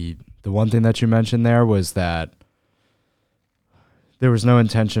 The one thing that you mentioned there was that there was no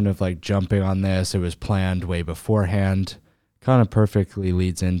intention of like jumping on this. It was planned way beforehand. Kind of perfectly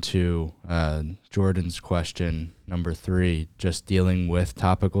leads into Jordan's question number 3, just dealing with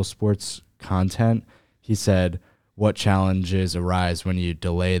topical sports content. He said, what challenges arise when you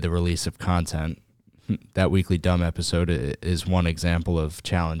delay the release of content? That Weekly Dumb episode is one example of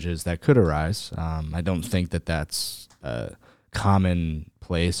challenges that could arise. I don't think that that's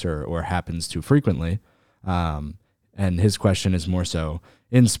commonplace or happens too frequently. And his question is more so,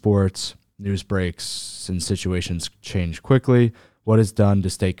 in sports, news breaks and situations change quickly. What is done to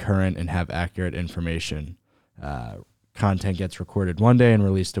stay current and have accurate information? content gets recorded one day and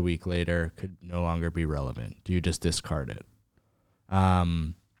released a week later could no longer be relevant? Do you just discard it?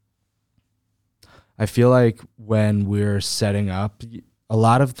 I feel like when we're setting up, a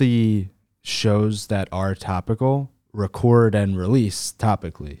lot of the shows that are topical record and release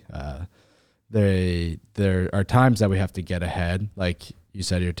topically. There are times that we have to get ahead. Like you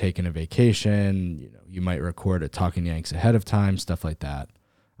said, you're taking a vacation. You might record a Talking Yanks ahead of time, stuff like that.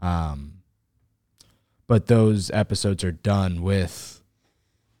 But those episodes are done with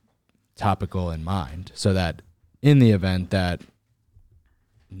topical in mind, so that in the event that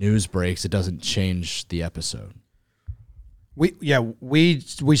news breaks, it doesn't change the episode. We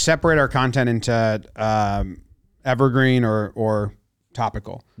separate our content into evergreen or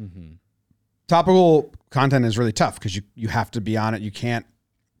topical. Mm-hmm. Topical content is really tough because you have to be on it. You can't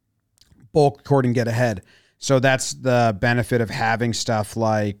bulk record and get ahead. So that's the benefit of having stuff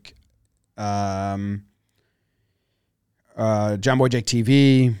like Jomboy Jake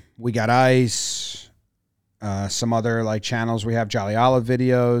TV, We Got Ice, some other like channels. We have Jolly Olive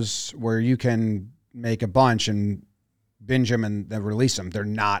videos where you can make a bunch and binge them and then release them. They're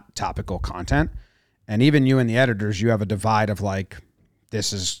not topical content. And even you and the editors, you have a divide of like,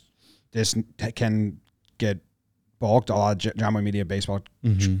 this can get bulked, a lot of Jomboy Media baseball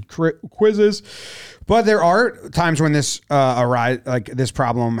quizzes. But there are times when this this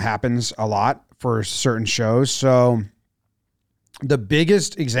problem happens a lot for certain shows. So the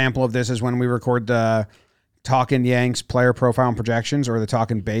biggest example of this is when we record the Talkin' Yanks player profile and projections or the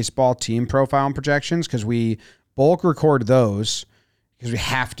Talkin' Baseball team profile and projections, because we bulk record those because we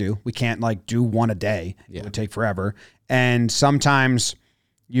have to. We can't like do one a day. Yeah. It would take forever. And sometimes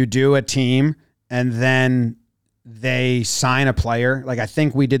you do a team and then they sign a player. Like I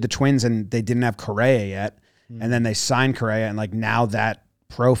think we did the Twins and they didn't have Correa yet. And then they signed Correa and like now that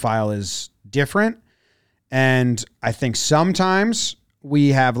profile is different. And I think sometimes we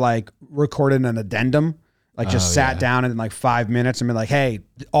have like recorded an addendum, like just sat down in like 5 minutes and been like, hey,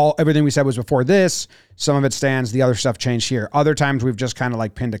 everything we said was before this. Some of it stands. The other stuff changed here. Other times we've just kind of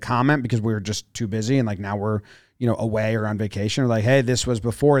like pinned a comment because we were just too busy. And like now we're, away or on vacation. We're like, hey, this was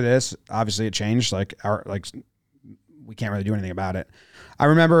before this. Obviously it changed. We can't really do anything about it. I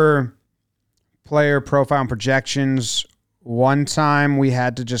remember player profile and projections. One time we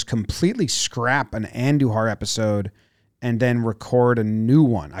had to just completely scrap an Andujar episode and then record a new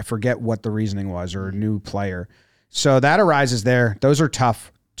one. I forget what the reasoning was, or a new player. So that arises there. Those are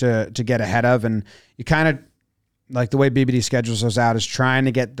tough to get ahead of. And you kind of, like the way BBD schedules those out is trying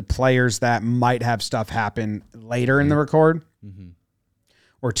to get the players that might have stuff happen later in the record,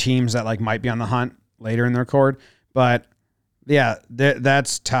 or teams that like might be on the hunt later in the record. But yeah,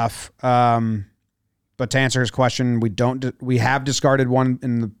 that's tough. But to answer his question, we have discarded one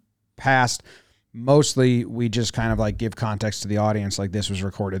in the past. Mostly we just kind of like give context to the audience. Like this was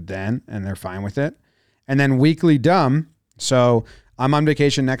recorded then and they're fine with it. And then Weekly Dumb. So I'm on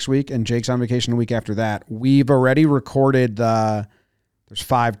vacation next week and Jake's on vacation the week after that. We've already recorded there's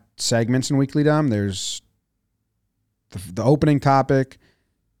 5 segments in Weekly Dumb. There's the opening topic,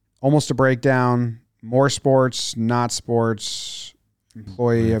 almost a breakdown, more sports, not sports,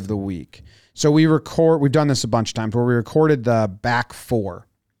 employee of the week. So we've done this a bunch of times where we recorded the back 4.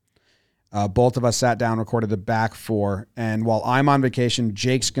 Both of us sat down, recorded the back 4. And while I'm on vacation,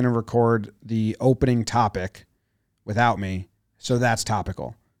 Jake's going to record the opening topic without me. So that's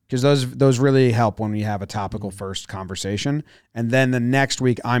topical, because those really help when we have a topical first conversation. And then the next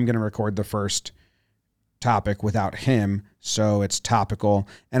week, I'm going to record the first topic without him. So it's topical.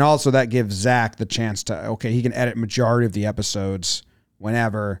 And also that gives Zach the chance to, he can edit majority of the episodes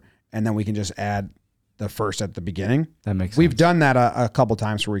whenever, and then we can just add the first at the beginning. That makes sense. We've done that a couple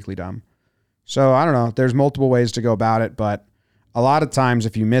times for Weekly Dumb. So I don't know. There's multiple ways to go about it, but a lot of times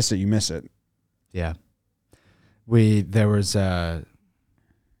if you miss it, you miss it. Yeah. There was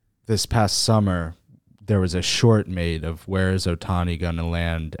this past summer, there was a short made of where is Ohtani going to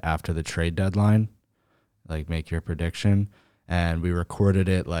land after the trade deadline, like make your prediction. And we recorded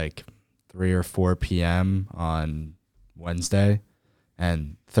it like 3 or 4 p.m. on Wednesday.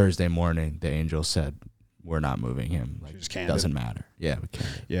 And Thursday morning, the Angels said, we're not moving him. Like, it doesn't matter. Yeah, we can.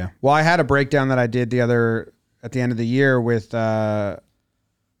 Yeah. Well, I had a breakdown that I did at the end of the year with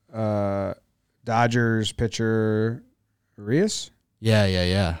Dodgers pitcher Urias.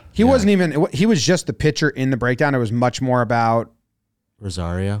 Yeah. He was just the pitcher in the breakdown. It was much more about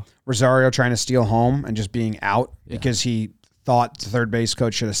Rosario trying to steal home and just being out because he thought the third base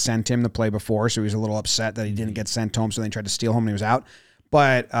coach should have sent him the play before. So he was a little upset that he didn't get sent home. So they tried to steal home and he was out.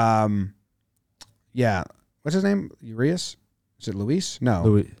 But, what's his name? Urias? Is it Luis? No.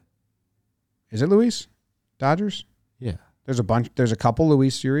 Luis. Is it Luis? Dodgers? Yeah. There's a bunch. There's a couple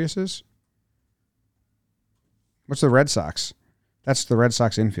Luis Uriases. What's the Red Sox? That's the Red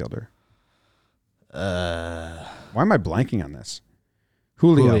Sox infielder. Why am I blanking on this?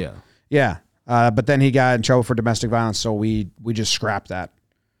 Julio. Yeah. But then he got in trouble for domestic violence, so we just scrapped that.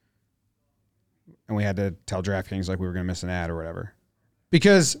 And we had to tell DraftKings like we were going to miss an ad or whatever.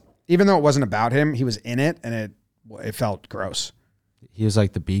 Because even though it wasn't about him, he was in it, and it felt gross. He was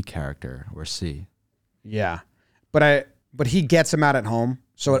like the B character, or C. Yeah. But he gets him out at home,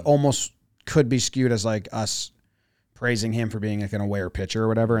 so it almost could be skewed as like us praising him for being like an aware pitcher or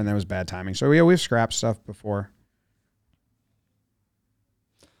whatever, and that was bad timing. So yeah, we've scrapped stuff before.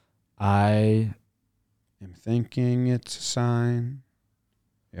 I am thinking it's a sign.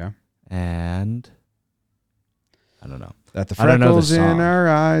 Yeah. And I don't know. That the freckles in our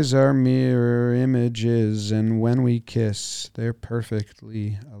eyes are mirror images, and when we kiss, they're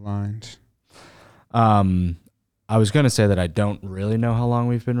perfectly aligned. I was going to say that I don't really know how long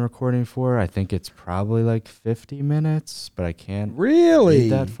we've been recording for. I think it's probably like 50 minutes, but I can't really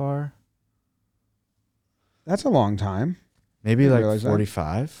read that far. That's a long time. Maybe like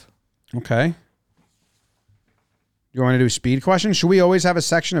 45. Okay. You want to do speed questions? Should we always have a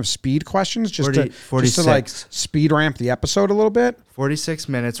section of speed questions just to like speed ramp the episode a little bit? 46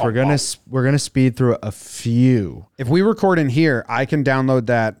 minutes. We're gonna speed through a few. If we record in here, I can download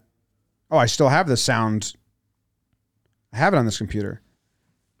that. Oh, I still have the sound. I have it on this computer.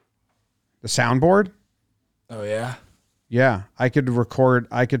 The soundboard? Oh, yeah? Yeah. I could record.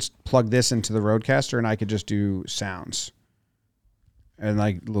 I could plug this into the Rodecaster, and I could just do sounds. And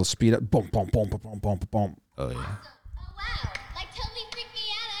like a little speed up. Boom, boom, boom, boom, boom, boom, boom. Oh, yeah. Oh, wow. Like, totally freaked me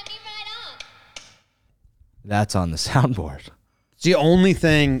out. I'd be right on. That's on the soundboard. It's the only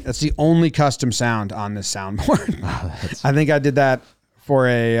thing. That's the only custom sound on this soundboard. I think I did that for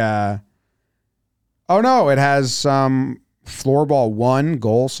a... oh, no. It has some Floorball 1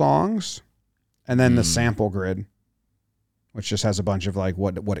 goal songs, and then the sample grid, which just has a bunch of like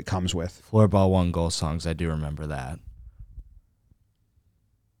what it comes with. Floorball 1 goal songs. I do remember that.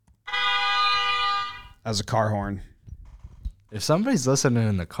 As a car horn. If somebody's listening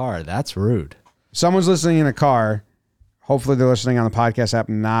in the car, that's rude. If someone's listening in a car, hopefully they're listening on the podcast app,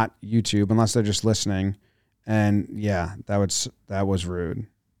 not YouTube, unless they're just listening. And yeah, that was rude.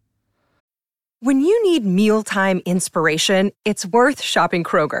 When you need mealtime inspiration, it's worth shopping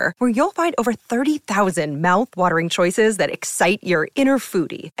Kroger, where you'll find over 30,000 mouth-watering choices that excite your inner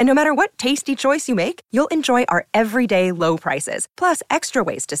foodie. And no matter what tasty choice you make, you'll enjoy our everyday low prices, plus extra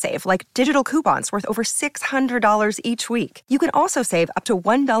ways to save, like digital coupons worth over $600 each week. You can also save up to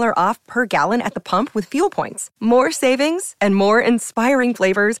 $1 off per gallon at the pump with fuel points. More savings and more inspiring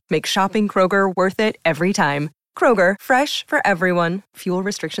flavors make shopping Kroger worth it every time. Kroger, fresh for everyone. Fuel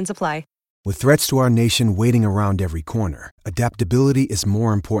restrictions apply. With threats to our nation waiting around every corner, adaptability is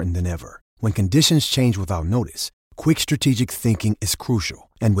more important than ever. When conditions change without notice, quick strategic thinking is crucial.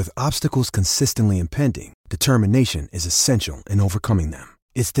 And with obstacles consistently impending, determination is essential in overcoming them.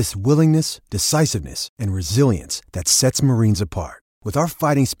 It's this willingness, decisiveness, and resilience that sets Marines apart. With our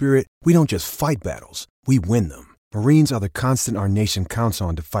fighting spirit, we don't just fight battles, we win them. Marines are the constant our nation counts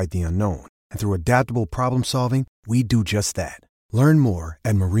on to fight the unknown. And through adaptable problem solving, we do just that. Learn more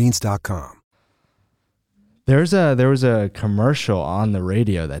at Marines.com. There was a commercial on the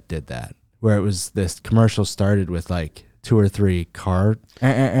radio that did that, where it was this commercial started with like 2 or 3 car.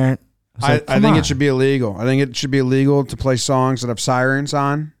 I think it should be illegal. I think it should be illegal to play songs that have sirens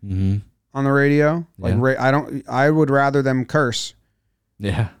on the radio. Like I would rather them curse,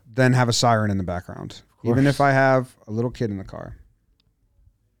 than have a siren in the background, even if I have a little kid in the car.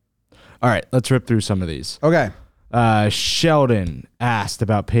 All right, let's rip through some of these. Okay. Sheldon asked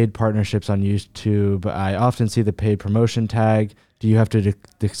about paid partnerships on YouTube. I often see the paid promotion tag. Do you have to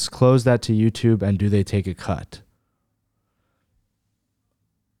disclose that to YouTube, and do they take a cut?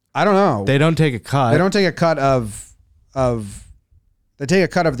 I don't know. They don't take a cut. They don't take a cut of they take a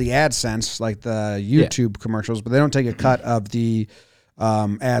cut of the AdSense, like the YouTube commercials, but they don't take a cut of the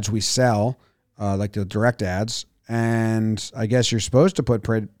ads we sell, like the direct ads. And I guess you're supposed to put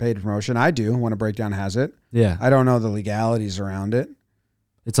paid promotion. I do when a breakdown has it. Yeah. I don't know the legalities around it.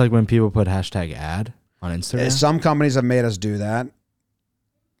 It's like when people put #ad on Instagram. Some companies have made us do that.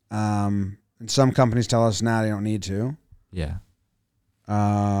 And some companies tell us, nah, they don't need to. Yeah.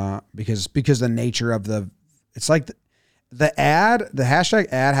 Because the nature of it's like the ad, the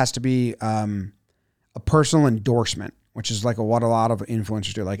 #ad has to be a personal endorsement, which is like what a lot of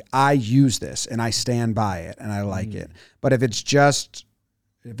influencers do. Like, I use this and I stand by it and I like it. But if it's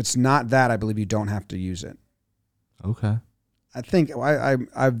not that, I believe you don't have to use it. Okay. I think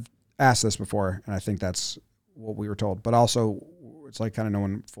I've asked this before, and I think that's what we were told. But also, it's like kind of no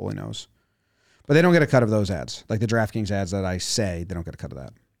one fully knows. But they don't get a cut of those ads. Like the DraftKings ads that I say, they don't get a cut of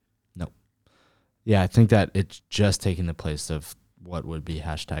that. No. Yeah, I think that it's just taking the place of what would be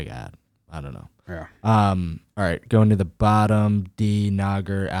hashtag ad. I don't know. Yeah. All right, going to the bottom, D.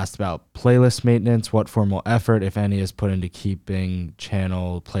 Nagar asked about playlist maintenance. What formal effort, if any, is put into keeping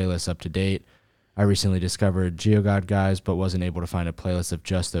channel playlists up to date? I recently discovered GeoGod Guys, but wasn't able to find a playlist of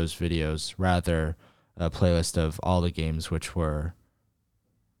just those videos. Rather, a playlist of all the games, which were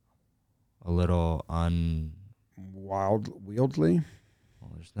a little wieldly.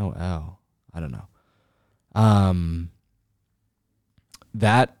 Well, there's no L. I don't know.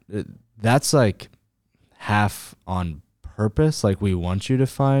 That's like half on purpose. Like we want you to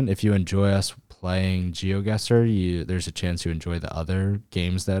find, if you enjoy us playing GeoGuessr, there's a chance you enjoy the other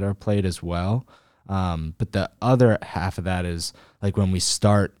games that are played as well. But the other half of that is like when we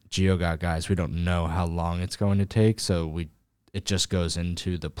start GeoGod Guys, we don't know how long it's going to take, so it just goes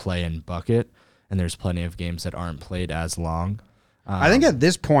into the play-in bucket, and there's plenty of games that aren't played as long. I think at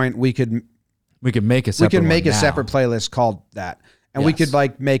this point we could make a separate separate playlist called that. And we could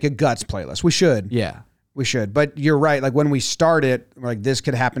like make a guts playlist. We should. Yeah. We should. But you're right. Like when we start it, like this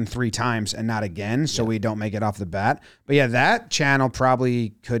could happen 3 times and not again. So we don't make it off the bat. But yeah, that channel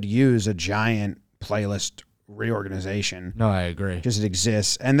probably could use a giant playlist reorganization. No, I agree. Because it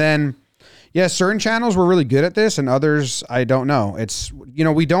exists. And then, yeah, certain channels were really good at this and others, I don't know. It's,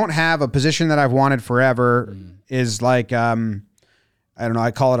 we don't have a position that I've wanted forever is like, I don't know,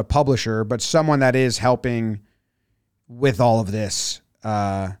 I call it a publisher, but someone that is helping with all of this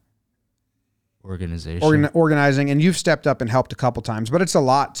organizing, and you've stepped up and helped a couple times, but it's a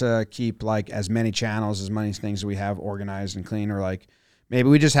lot to keep like as many channels, as many things that we have organized and clean, or like maybe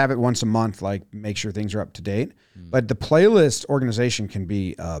we just have it once a month, like make sure things are up to date. But the playlist organization can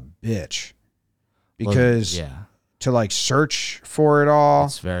be a bitch because to like search for it all,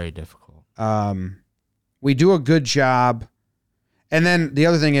 it's very difficult. We do a good job. And then the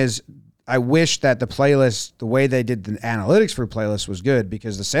other thing is, I wish that the playlist, the way they did the analytics for playlists was good,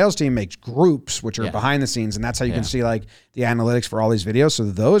 because the sales team makes groups, which are behind the scenes, and that's how you can see like the analytics for all these videos. So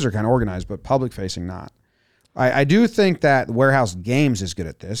those are kind of organized, but public facing not. I do think that Warehouse Games is good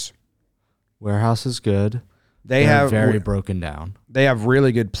at this. Warehouse is good. They're very broken down. They have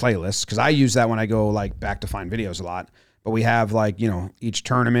really good playlists, because I use that when I go like back to find videos a lot. But we have like, each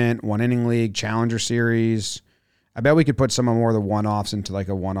tournament, 1 inning league, challenger series. I bet we could put some more of the one-offs into like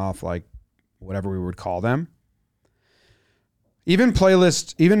a one-off, like whatever we would call them. Even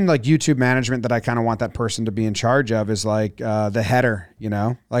playlists, even like YouTube management that I kind of want that person to be in charge of is like the header,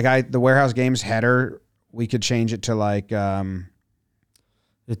 like the Warehouse Games header, we could change it to like, it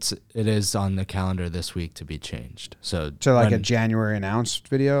is on the calendar this week to be changed. So to like a January announced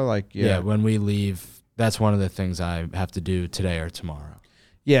video. Like, when we leave, that's one of the things I have to do today or tomorrow.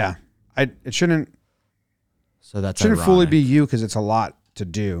 Yeah. It shouldn't fully be you, because it's a lot to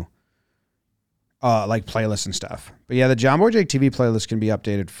do. Like playlists and stuff. But yeah, the Jomboy Jake TV playlist can be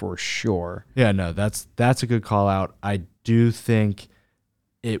updated for sure. Yeah, no, that's a good call out. I do think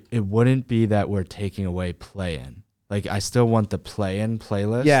it wouldn't be that we're taking away play-in. Like I still want the play-in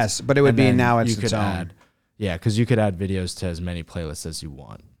playlist. Yes, but it would be now it's its own. Because you could add videos to as many playlists as you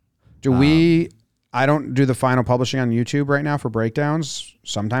want. I don't do the final publishing on YouTube right now for breakdowns.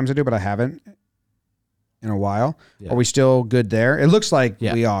 Sometimes I do, but I haven't in a while. Are we still good there? It looks like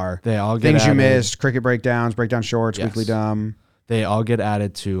we are. They all get things added. You missed, cricket breakdowns, breakdown shorts, weekly dumb. They all get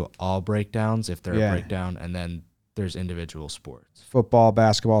added to all breakdowns if they're a breakdown, and then there's individual sports. Football,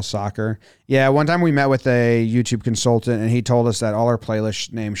 basketball, soccer. Yeah, one time we met with a YouTube consultant, and he told us that all our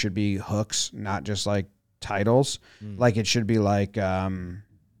playlist names should be hooks, not just like titles. Like it should be like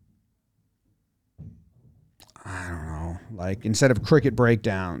I don't know, like instead of cricket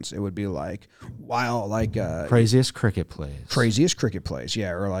breakdowns, it would be like craziest cricket plays.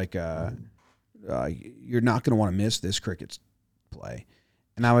 Yeah, or like you're not going to want to miss this cricket play.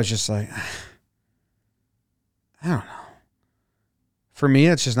 And I was just like, I don't know. For me,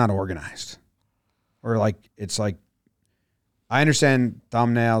 it's just not organized. Or like it's like, I understand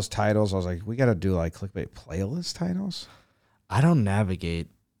thumbnails, titles. I was like, we got to do like clickbait playlist titles. I don't navigate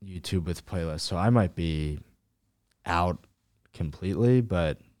YouTube with playlists, so I might be out completely,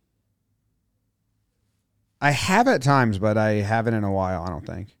 but I have at times, but I haven't in a while, I don't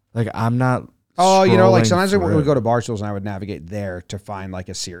think. Like I'm not like sometimes we would go to Barstools and I would navigate there to find like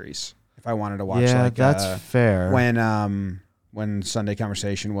a series if I wanted to watch. Yeah, like that's fair. When Sunday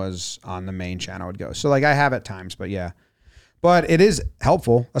Conversation was on the main channel, I would go. So like I have at times, but yeah. But it is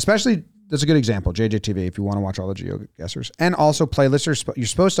helpful, especially that's a good example. JJTV, if you want to watch all the GeoGuessers. And also playlists, you're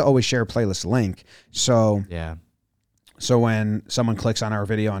supposed to always share a playlist link. So yeah. So when someone clicks on our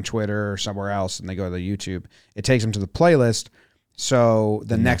video on Twitter or somewhere else and they go to the YouTube, it takes them to the playlist. So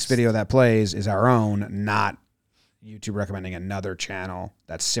the next video that plays is our own, not YouTube recommending another channel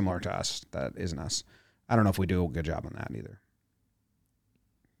that's similar to us that isn't us. I don't know if we do a good job on that either.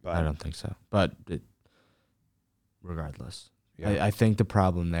 But I don't think so. But regardless, I think the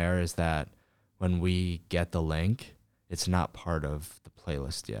problem there is that when we get the link, it's not part of the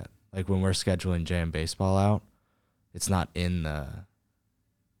playlist yet. Like when we're scheduling JM Baseball out, it's not in the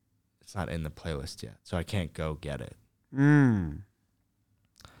playlist yet. So I can't go get it.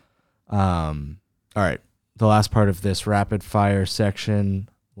 All right. The last part of this rapid fire section,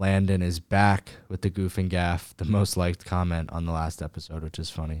 Landon is back with the goof and gaff, the most liked comment on the last episode, which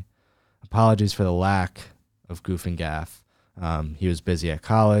is funny. Apologies for the lack of goof and gaff. He was busy at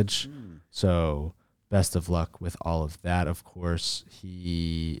college, so best of luck with all of that, of course.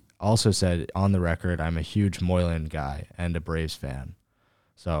 He also said on the record, I'm a huge Moylan guy and a Braves fan.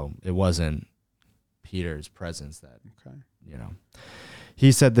 So it wasn't Peter's presence that,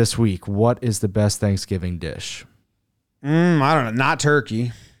 He said this week, what is the best Thanksgiving dish? I don't know. Not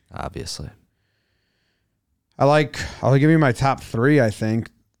turkey. Obviously. I'll give you my top 3, I think.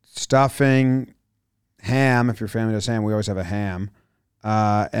 Stuffing, ham. If your family does ham, we always have a ham.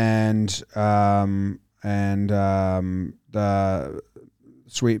 And the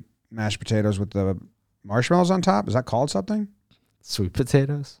sweet mashed potatoes with the marshmallows on top. Is that called something? Sweet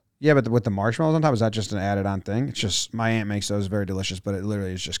potatoes? Yeah, but with the marshmallows on top, is that just an added on thing? It's just, my aunt makes those very delicious, but it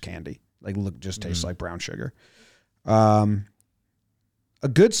literally is just candy. Just tastes like brown sugar. A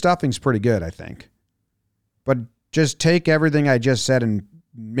good stuffing's pretty good, I think. But just take everything I just said and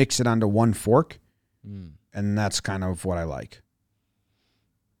mix it onto one fork, and that's kind of what I like.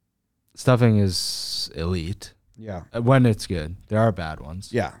 Stuffing is elite. Yeah. When it's good. There are bad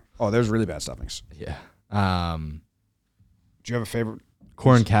ones. Yeah. Oh, there's really bad stuffings. Yeah. Do you have a favorite?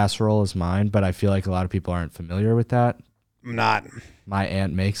 Corn casserole is mine, but I feel like a lot of people aren't familiar with that. I'm not. My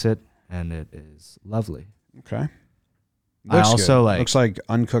aunt makes it, and it is lovely. Okay. Looks like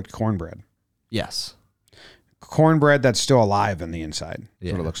uncooked cornbread. Yes. Cornbread that's still alive in the inside.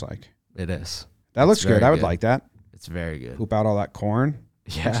 That's what it looks like. It is. That looks good. I would like that. It's very good. Poop out all that corn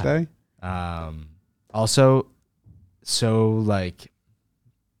next day. Also, so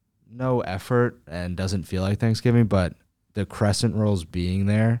no effort and doesn't feel like Thanksgiving, but the crescent rolls being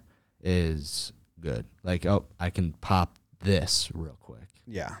there is good. I can pop this real quick.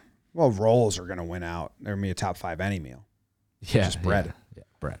 Yeah. Well, rolls are going to win out. They're going to be a top 5 any meal. Yeah. Just bread. Yeah,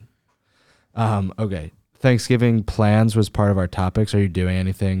 bread. Okay. Thanksgiving plans was part of our topics. Are you doing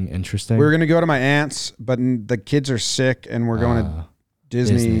anything interesting? We're going to go to my aunt's, but the kids are sick and we're going to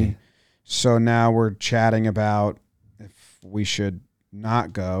Disney. So now we're chatting about if we should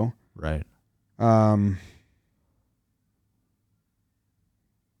not go. Right.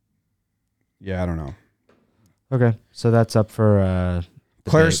 Yeah, I don't know. Okay. So that's up for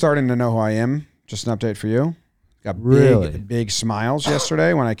Claire's starting to know who I am. Just an update for you. Got big smiles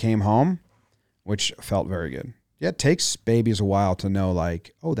yesterday when I came home, which felt very good. Yeah, it takes babies a while to know,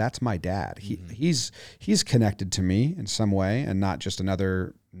 oh, that's my dad. He's connected to me in some way and not just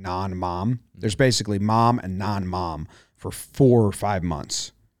another non-mom. There's basically mom and non-mom for 4 or 5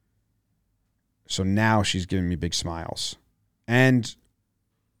 months. So now she's giving me big smiles and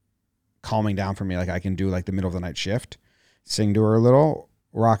calming down for me. I can do the middle of the night shift, sing to her a little,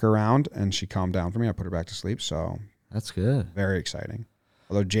 rock her around, and she calmed down for me. I put her back to sleep. So that's good. Very exciting.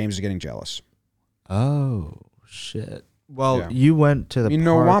 Although James is getting jealous. Oh, shit. Well, you went to the park.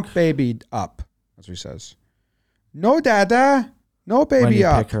 No, want baby up. That's what he says. No, dada. No baby when you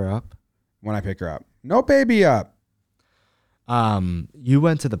up. Pick her up? When I pick her up. No baby up. You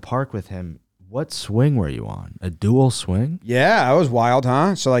went to the park with him. What swing were you on? A dual swing? Yeah, that was wild,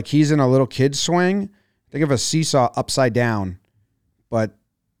 huh? So he's in a little kid swing. Think of a seesaw upside down, but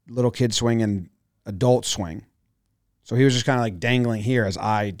little kid swing and adult swing. So he was just kind of dangling here as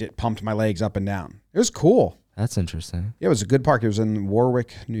I pumped my legs up and down. It was cool. That's interesting. Yeah, it was a good park. It was in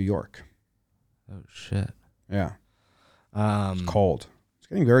Warwick, New York. Oh, shit. Yeah. It's cold. It's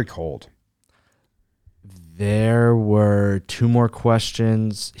getting very cold. There were 2 more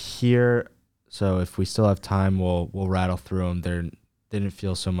questions here. So if we still have time, we'll rattle through them. There didn't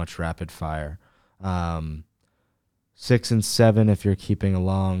feel so much rapid fire. 6 and 7, if you're keeping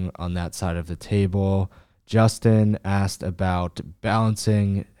along on that side of the table. Justin asked about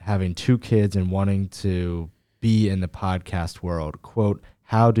balancing having 2 kids and wanting to be in the podcast world. Quote,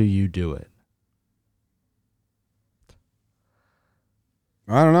 how do you do it?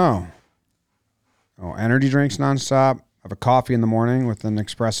 I don't know. Oh, energy drinks nonstop. I have a coffee in the morning with an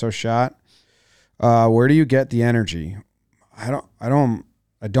espresso shot. Where do you get the energy? I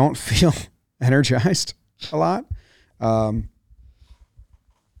don't feel energized a lot.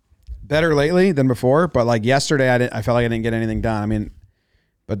 Better lately than before, but like yesterday, I felt like I didn't get anything done. I mean,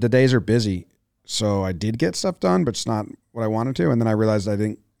 but the days are busy, so I did get stuff done, but it's not what I wanted to. And then I realized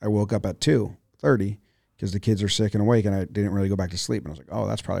I woke up at 2:30 because the kids are sick and awake, and I didn't really go back to sleep. And I was like, oh,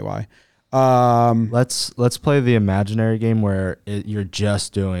 that's probably why. Let's play the imaginary game where you're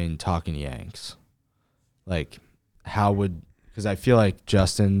just doing Talking Yanks. Like, because I feel like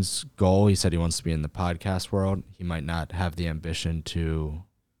Justin's goal, he said he wants to be in the podcast world. He might not have the ambition to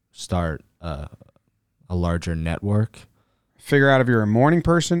start a larger network. Figure out if you're a morning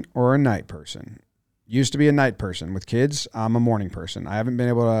person or a night person. Used to be a night person. With kids, I'm a morning person. I haven't been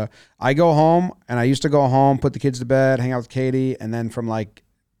able to. I go home, and I used to go home, put the kids to bed, hang out with Katie, and then from like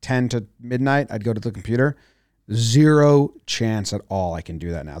 10 to midnight, I'd go to the computer. Zero chance at all I can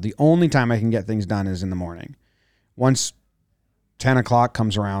do that now. The only time I can get things done is in the morning. Once 10 o'clock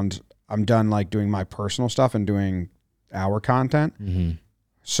comes around, I'm done like doing my personal stuff and doing our content. Mm-hmm.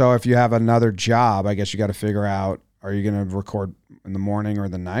 So if you have another job, I guess you got to figure out, are you going to record in the morning or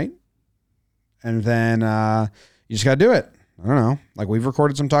the night? And then you just got to do it. I don't know. Like, we've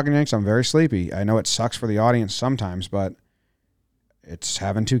recorded some Talking Yanks. I'm very sleepy. I know it sucks for the audience sometimes, but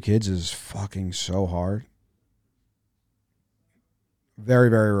having 2 kids is fucking so hard.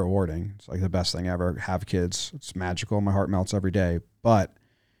 Very, very rewarding. It's like the best thing ever. Have kids. It's magical. My heart melts every day, but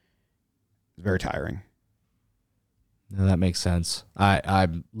it's very tiring. No, that makes sense. I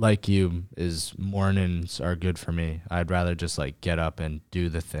like you, is mornings are good for me. I'd rather just like get up and do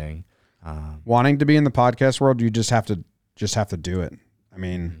the thing. Wanting to be in the podcast world, you just have to do it. I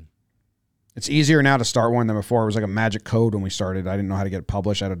mean, it's easier now to start one than before. It was like a magic code when we started. I didn't know how to get it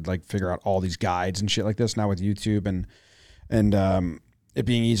published. I had to like figure out all these guides and shit like this. Now with YouTube and it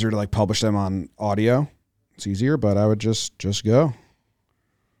being easier to like publish them on audio, it's easier. But I would just go.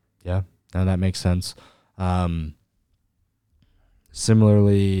 Yeah, no, that makes sense.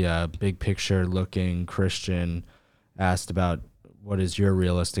 Similarly, big picture looking Christian asked about what is your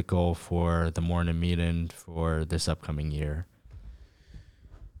realistic goal for the morning meeting for this upcoming year?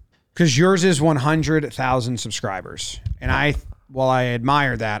 Because yours is 100,000 subscribers. And while I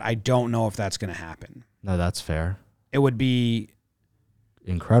admire that, I don't know if that's going to happen. No, that's fair. It would be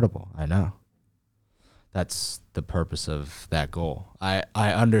incredible. I know. That's the purpose of that goal. I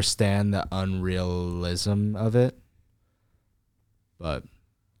understand the unrealism of it. But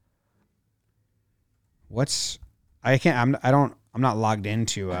I'm not logged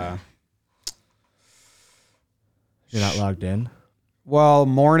into You're not logged in? Well,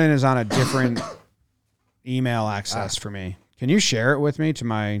 morning is on a different email access for me. Can you share it with me to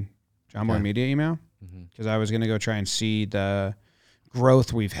my Jomboy Media email? Because I was going to go try and see the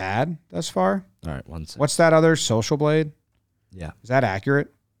growth we've had thus far. All right, one second. What's that other Social Blade? Yeah. Is that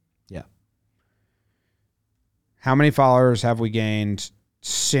accurate? Yeah. How many followers have we gained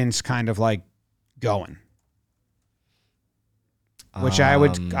since kind of like going? Which I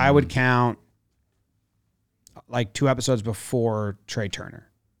would count like 2 episodes before Trey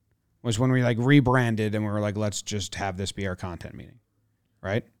Turner was when we like rebranded and we were like, let's just have this be our content meeting.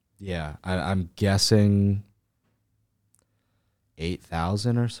 Right? Yeah. I'm guessing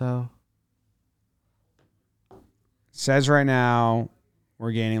 8,000 or so. Says right now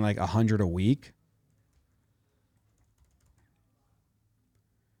we're gaining like 100 a week.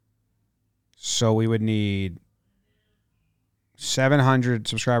 So we would need 700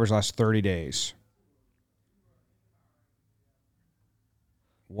 subscribers last 30 days.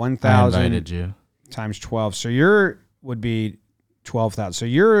 1,000 I invited you. Times 12. So would be 12,000. So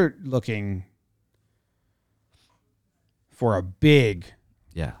you're looking for a big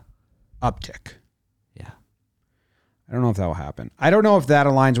uptick. Yeah. I don't know if that will happen. I don't know if that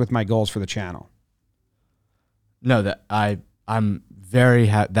aligns with my goals for the channel. No, that I'm very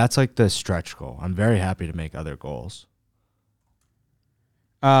happy. That's like the stretch goal. I'm very happy to make other goals.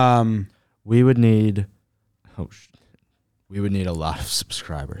 We would need a lot of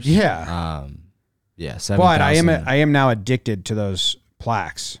subscribers. Yeah. Yeah. 7,000. But I am now addicted to those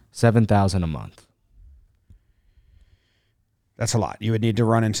plaques. 7,000 a month. That's a lot. You would need to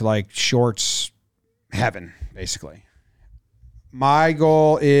run into like shorts heaven, basically. My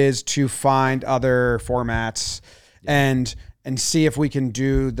goal is to find other formats and see if we can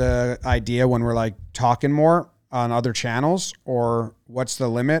do the idea when we're like talking more on other channels, or what's the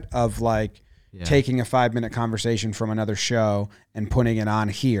limit of like taking a 5-minute conversation from another show and putting it on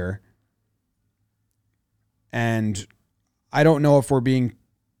here. And I don't know if we're being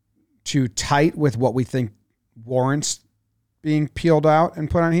too tight with what we think warrants being peeled out and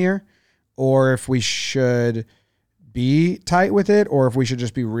put on here, or if we should be tight with it, or if we should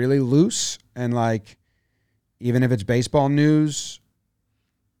just be really loose and like, even if it's baseball news,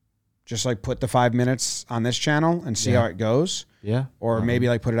 just like put the 5 minutes on this channel and see how it goes. Yeah. Or maybe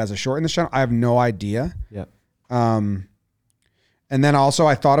like put it as a short in this channel. I have no idea. Yep. And then also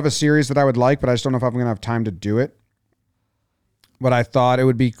I thought of a series that I would like, but I just don't know if I'm going to have time to do it. But I thought it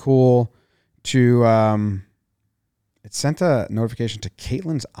would be cool to, it sent a notification to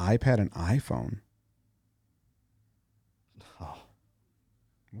Caitlin's iPad and iPhone. Oh.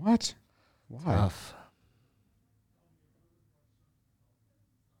 What? Why? Tough.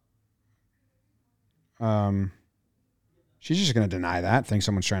 She's just going to deny that. Think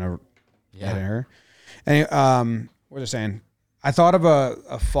someone's trying to edit her. Anyway, what was I saying? I thought of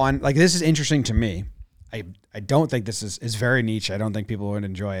a fun, like this is interesting to me. I don't think this is very niche. I don't think people would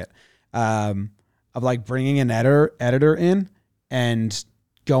enjoy it. Of like bringing an editor in and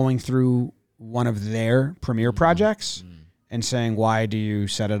going through one of their Premiere projects and saying, why do you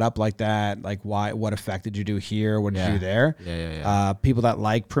set it up like that? Like what effect did you do here? What did you do there? Yeah. People that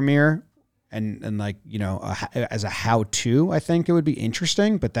like Premiere and like, you know, as a how-to, I think it would be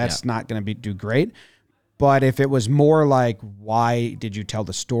interesting, but that's not going to do great. But if it was more like, why did you tell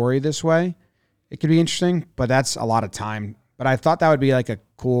the story this way? It could be interesting, but that's a lot of time. But I thought that would be like a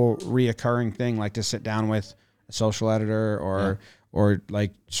cool reoccurring thing, like to sit down with a social editor or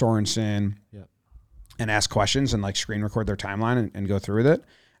like Sorensen and ask questions and like screen record their timeline and go through with it.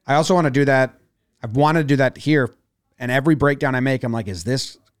 I also want to do that. I've wanted to do that here. And every breakdown I make, I'm like, is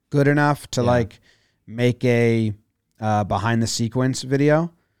this good enough to like make a behind the sequence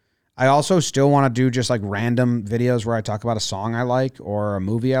video? I also still want to do just like random videos where I talk about a song I like or a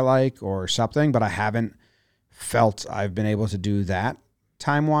movie I like or something, but I haven't felt I've been able to do that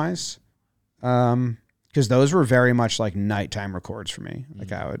time-wise. Because those were very much like nighttime records for me.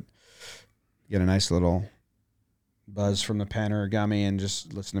 Like I would get a nice little buzz from the pen or a gummy and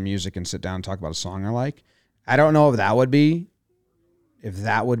just listen to music and sit down and talk about a song I like. I don't know if that would be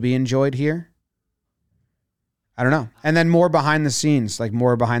enjoyed here. I don't know. And then more behind the scenes, like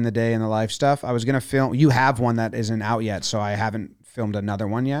more behind the day and the life stuff. I was going to film. You have one that isn't out yet, so I haven't filmed another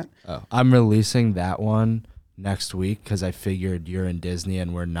one yet. Oh, I'm releasing that one next week because I figured you're in Disney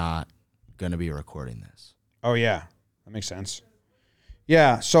and we're not going to be recording this. Oh, yeah. That makes sense.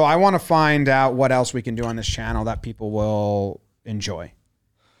 Yeah, so I want to find out what else we can do on this channel that people will enjoy.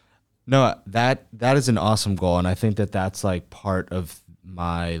 No, that is an awesome goal, and I think that that's like part of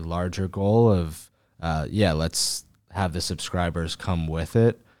my larger goal of let's have the subscribers come with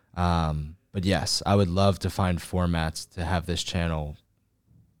it. But yes, I would love to find formats to have this channel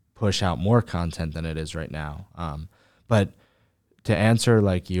push out more content than it is right now. But to answer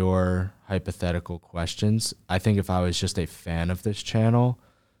like your hypothetical questions, I think if I was just a fan of this channel,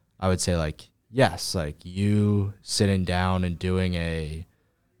 I would say like, yes, like you sitting down and doing a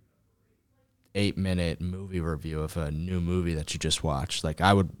 8-minute movie review of a new movie that you just watched. Like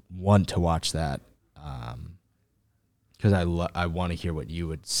I would want to watch that. Because I want to hear what you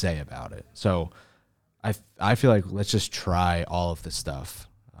would say about it. So I feel like let's just try all of the stuff.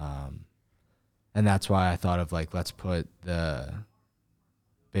 And that's why I thought of like, let's put the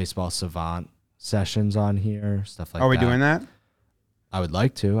baseball savant sessions on here, stuff like that. Are we doing that? I would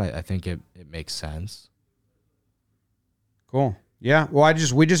like to. I think it makes sense. Cool. Yeah. Well,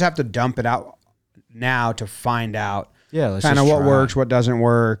 we just have to dump it out now to find out let's kind of just what try. works, what doesn't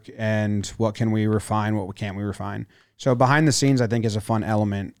work, and what can we refine, what can't we refine. So behind the scenes, I think, is a fun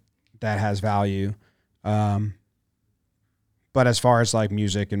element that has value. But as far as like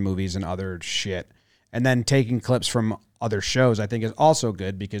music and movies and other shit, and then taking clips from other shows, I think is also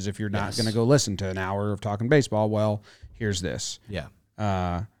good because if you're not going to go listen to an hour of talking baseball, well, here's this. Yeah.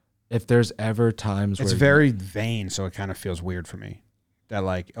 If there's ever times it's where very vain, so it kind of feels weird for me that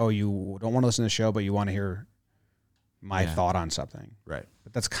like, oh, you don't want to listen to the show, but you want to hear my thought on something. Right.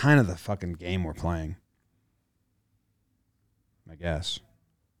 But that's kind of the fucking game we're playing, I guess.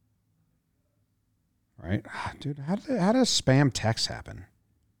 Right? Dude, how does spam text happen?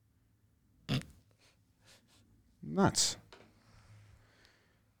 Nuts.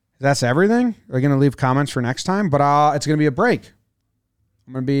 That's everything? Are we going to leave comments for next time? But it's going to be a break.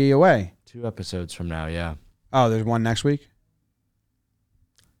 I'm going to be away. 2 episodes from now, yeah. Oh, there's one next week?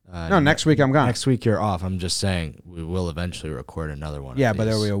 No, next week I'm gone. Next week you're off. I'm just saying we will eventually record another one. Yeah, but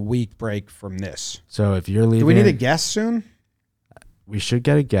there will be a week break from this. So if you're leaving... Do we need a guest soon? We should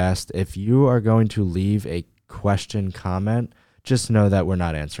get a guest. If you are going to leave a question comment, just know that we're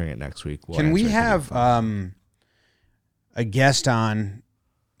not answering it next week. Can we have a guest on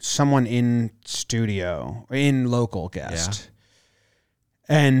someone in studio, in local guest,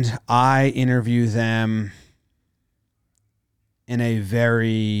 and I interview them in a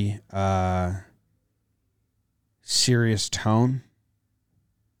very serious tone.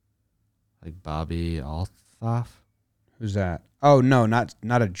 Like Bobby Althoff? Who's that? Oh, no, not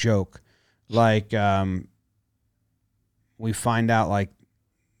a joke. Like, we find out, like,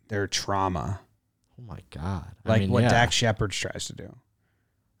 their trauma. Oh, my God. Like what Dak Shepard tries to do.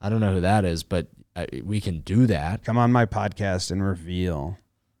 I don't know who that is, but we can do that. Come on my podcast and reveal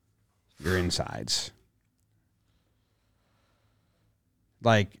your insides.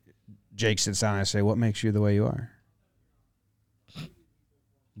 Like, Jake sits down and I say, what makes you the way you are?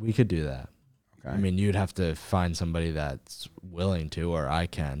 We could do that. Okay. I mean, you'd have to find somebody that's willing to, or I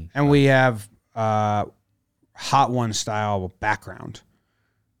can. And we have Hot One style background.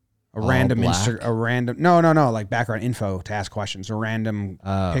 No, like background info to ask questions. A random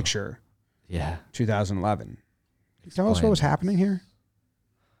picture. Yeah. 2011. Can you tell us what was happening here?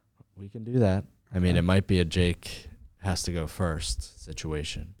 We can do that. I mean, it might be a Jake has to go first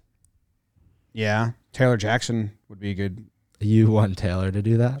situation. Yeah. Taylor Jackson would be good. You want Taylor to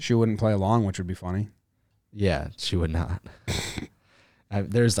do that? She wouldn't play along, which would be funny. Yeah, she would not.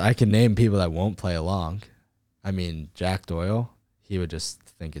 I can name people that won't play along. I mean, Jack Doyle, he would just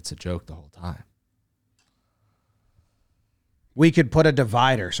think it's a joke the whole time. We could put a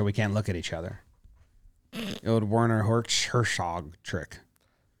divider so we can't look at each other. It would Werner Herzog trick.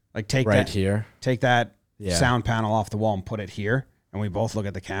 Like take right that here. Take that sound panel off the wall and put it here, and we both look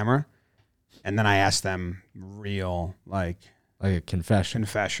at the camera. And then I ask them real, like a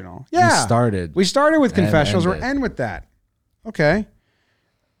confessional. Yeah. We started with confessionals. We're end with that. Okay.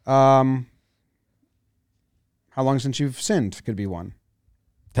 How long since you've sinned could be one.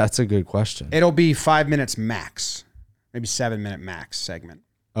 That's a good question. It'll be 5 minutes max. Maybe 7 minute max segment.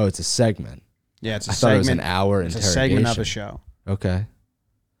 Oh, it's a segment. Yeah, it's a I segment. thought it was an hour it's interrogation. A segment of a show. Okay.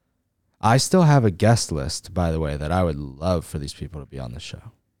 I still have a guest list, by the way, that I would love for these people to be on the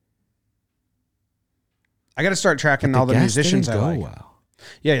show. I got to start tracking all the musicians I like. Well.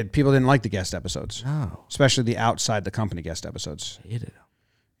 Yeah, people didn't like the guest episodes. No. Especially the outside the company guest episodes. Hated them.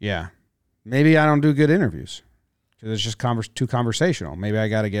 Yeah. Maybe I don't do good interviews because it's just too conversational. Maybe I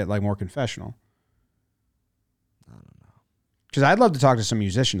got to get like more confessional. I don't know. Because I'd love to talk to some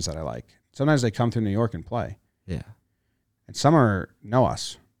musicians that I like. Sometimes they come through New York and play. Yeah. And some know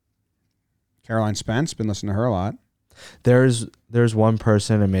us. Caroline Spence, been listening to her a lot. There's one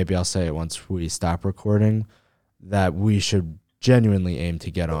person, and maybe I'll say it once we stop recording, that we should genuinely aim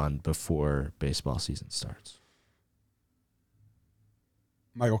to get on before baseball season starts.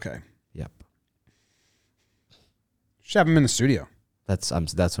 Michael K. Yep. Should have him in the studio. That's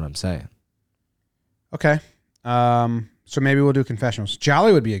what I'm saying. Okay. So maybe we'll do confessionals.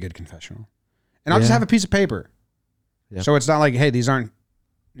 Jolly would be a good confessional. And I'll just have a piece of paper. Yep. So it's not like, hey, these aren't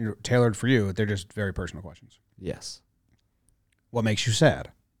tailored for you. They're just very personal questions. Yes. What makes you sad?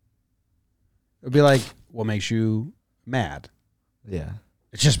 It would be like, what makes you mad? Yeah.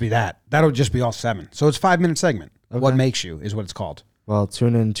 It'd just be that. That'll just be all 7. So it's 5 minute segment. Okay. What makes you is what it's called. Well,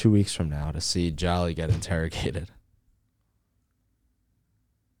 tune in 2 weeks from now to see Jolly get interrogated.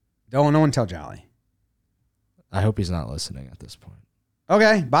 No one tell Jolly. I hope he's not listening at this point.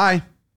 Okay, bye.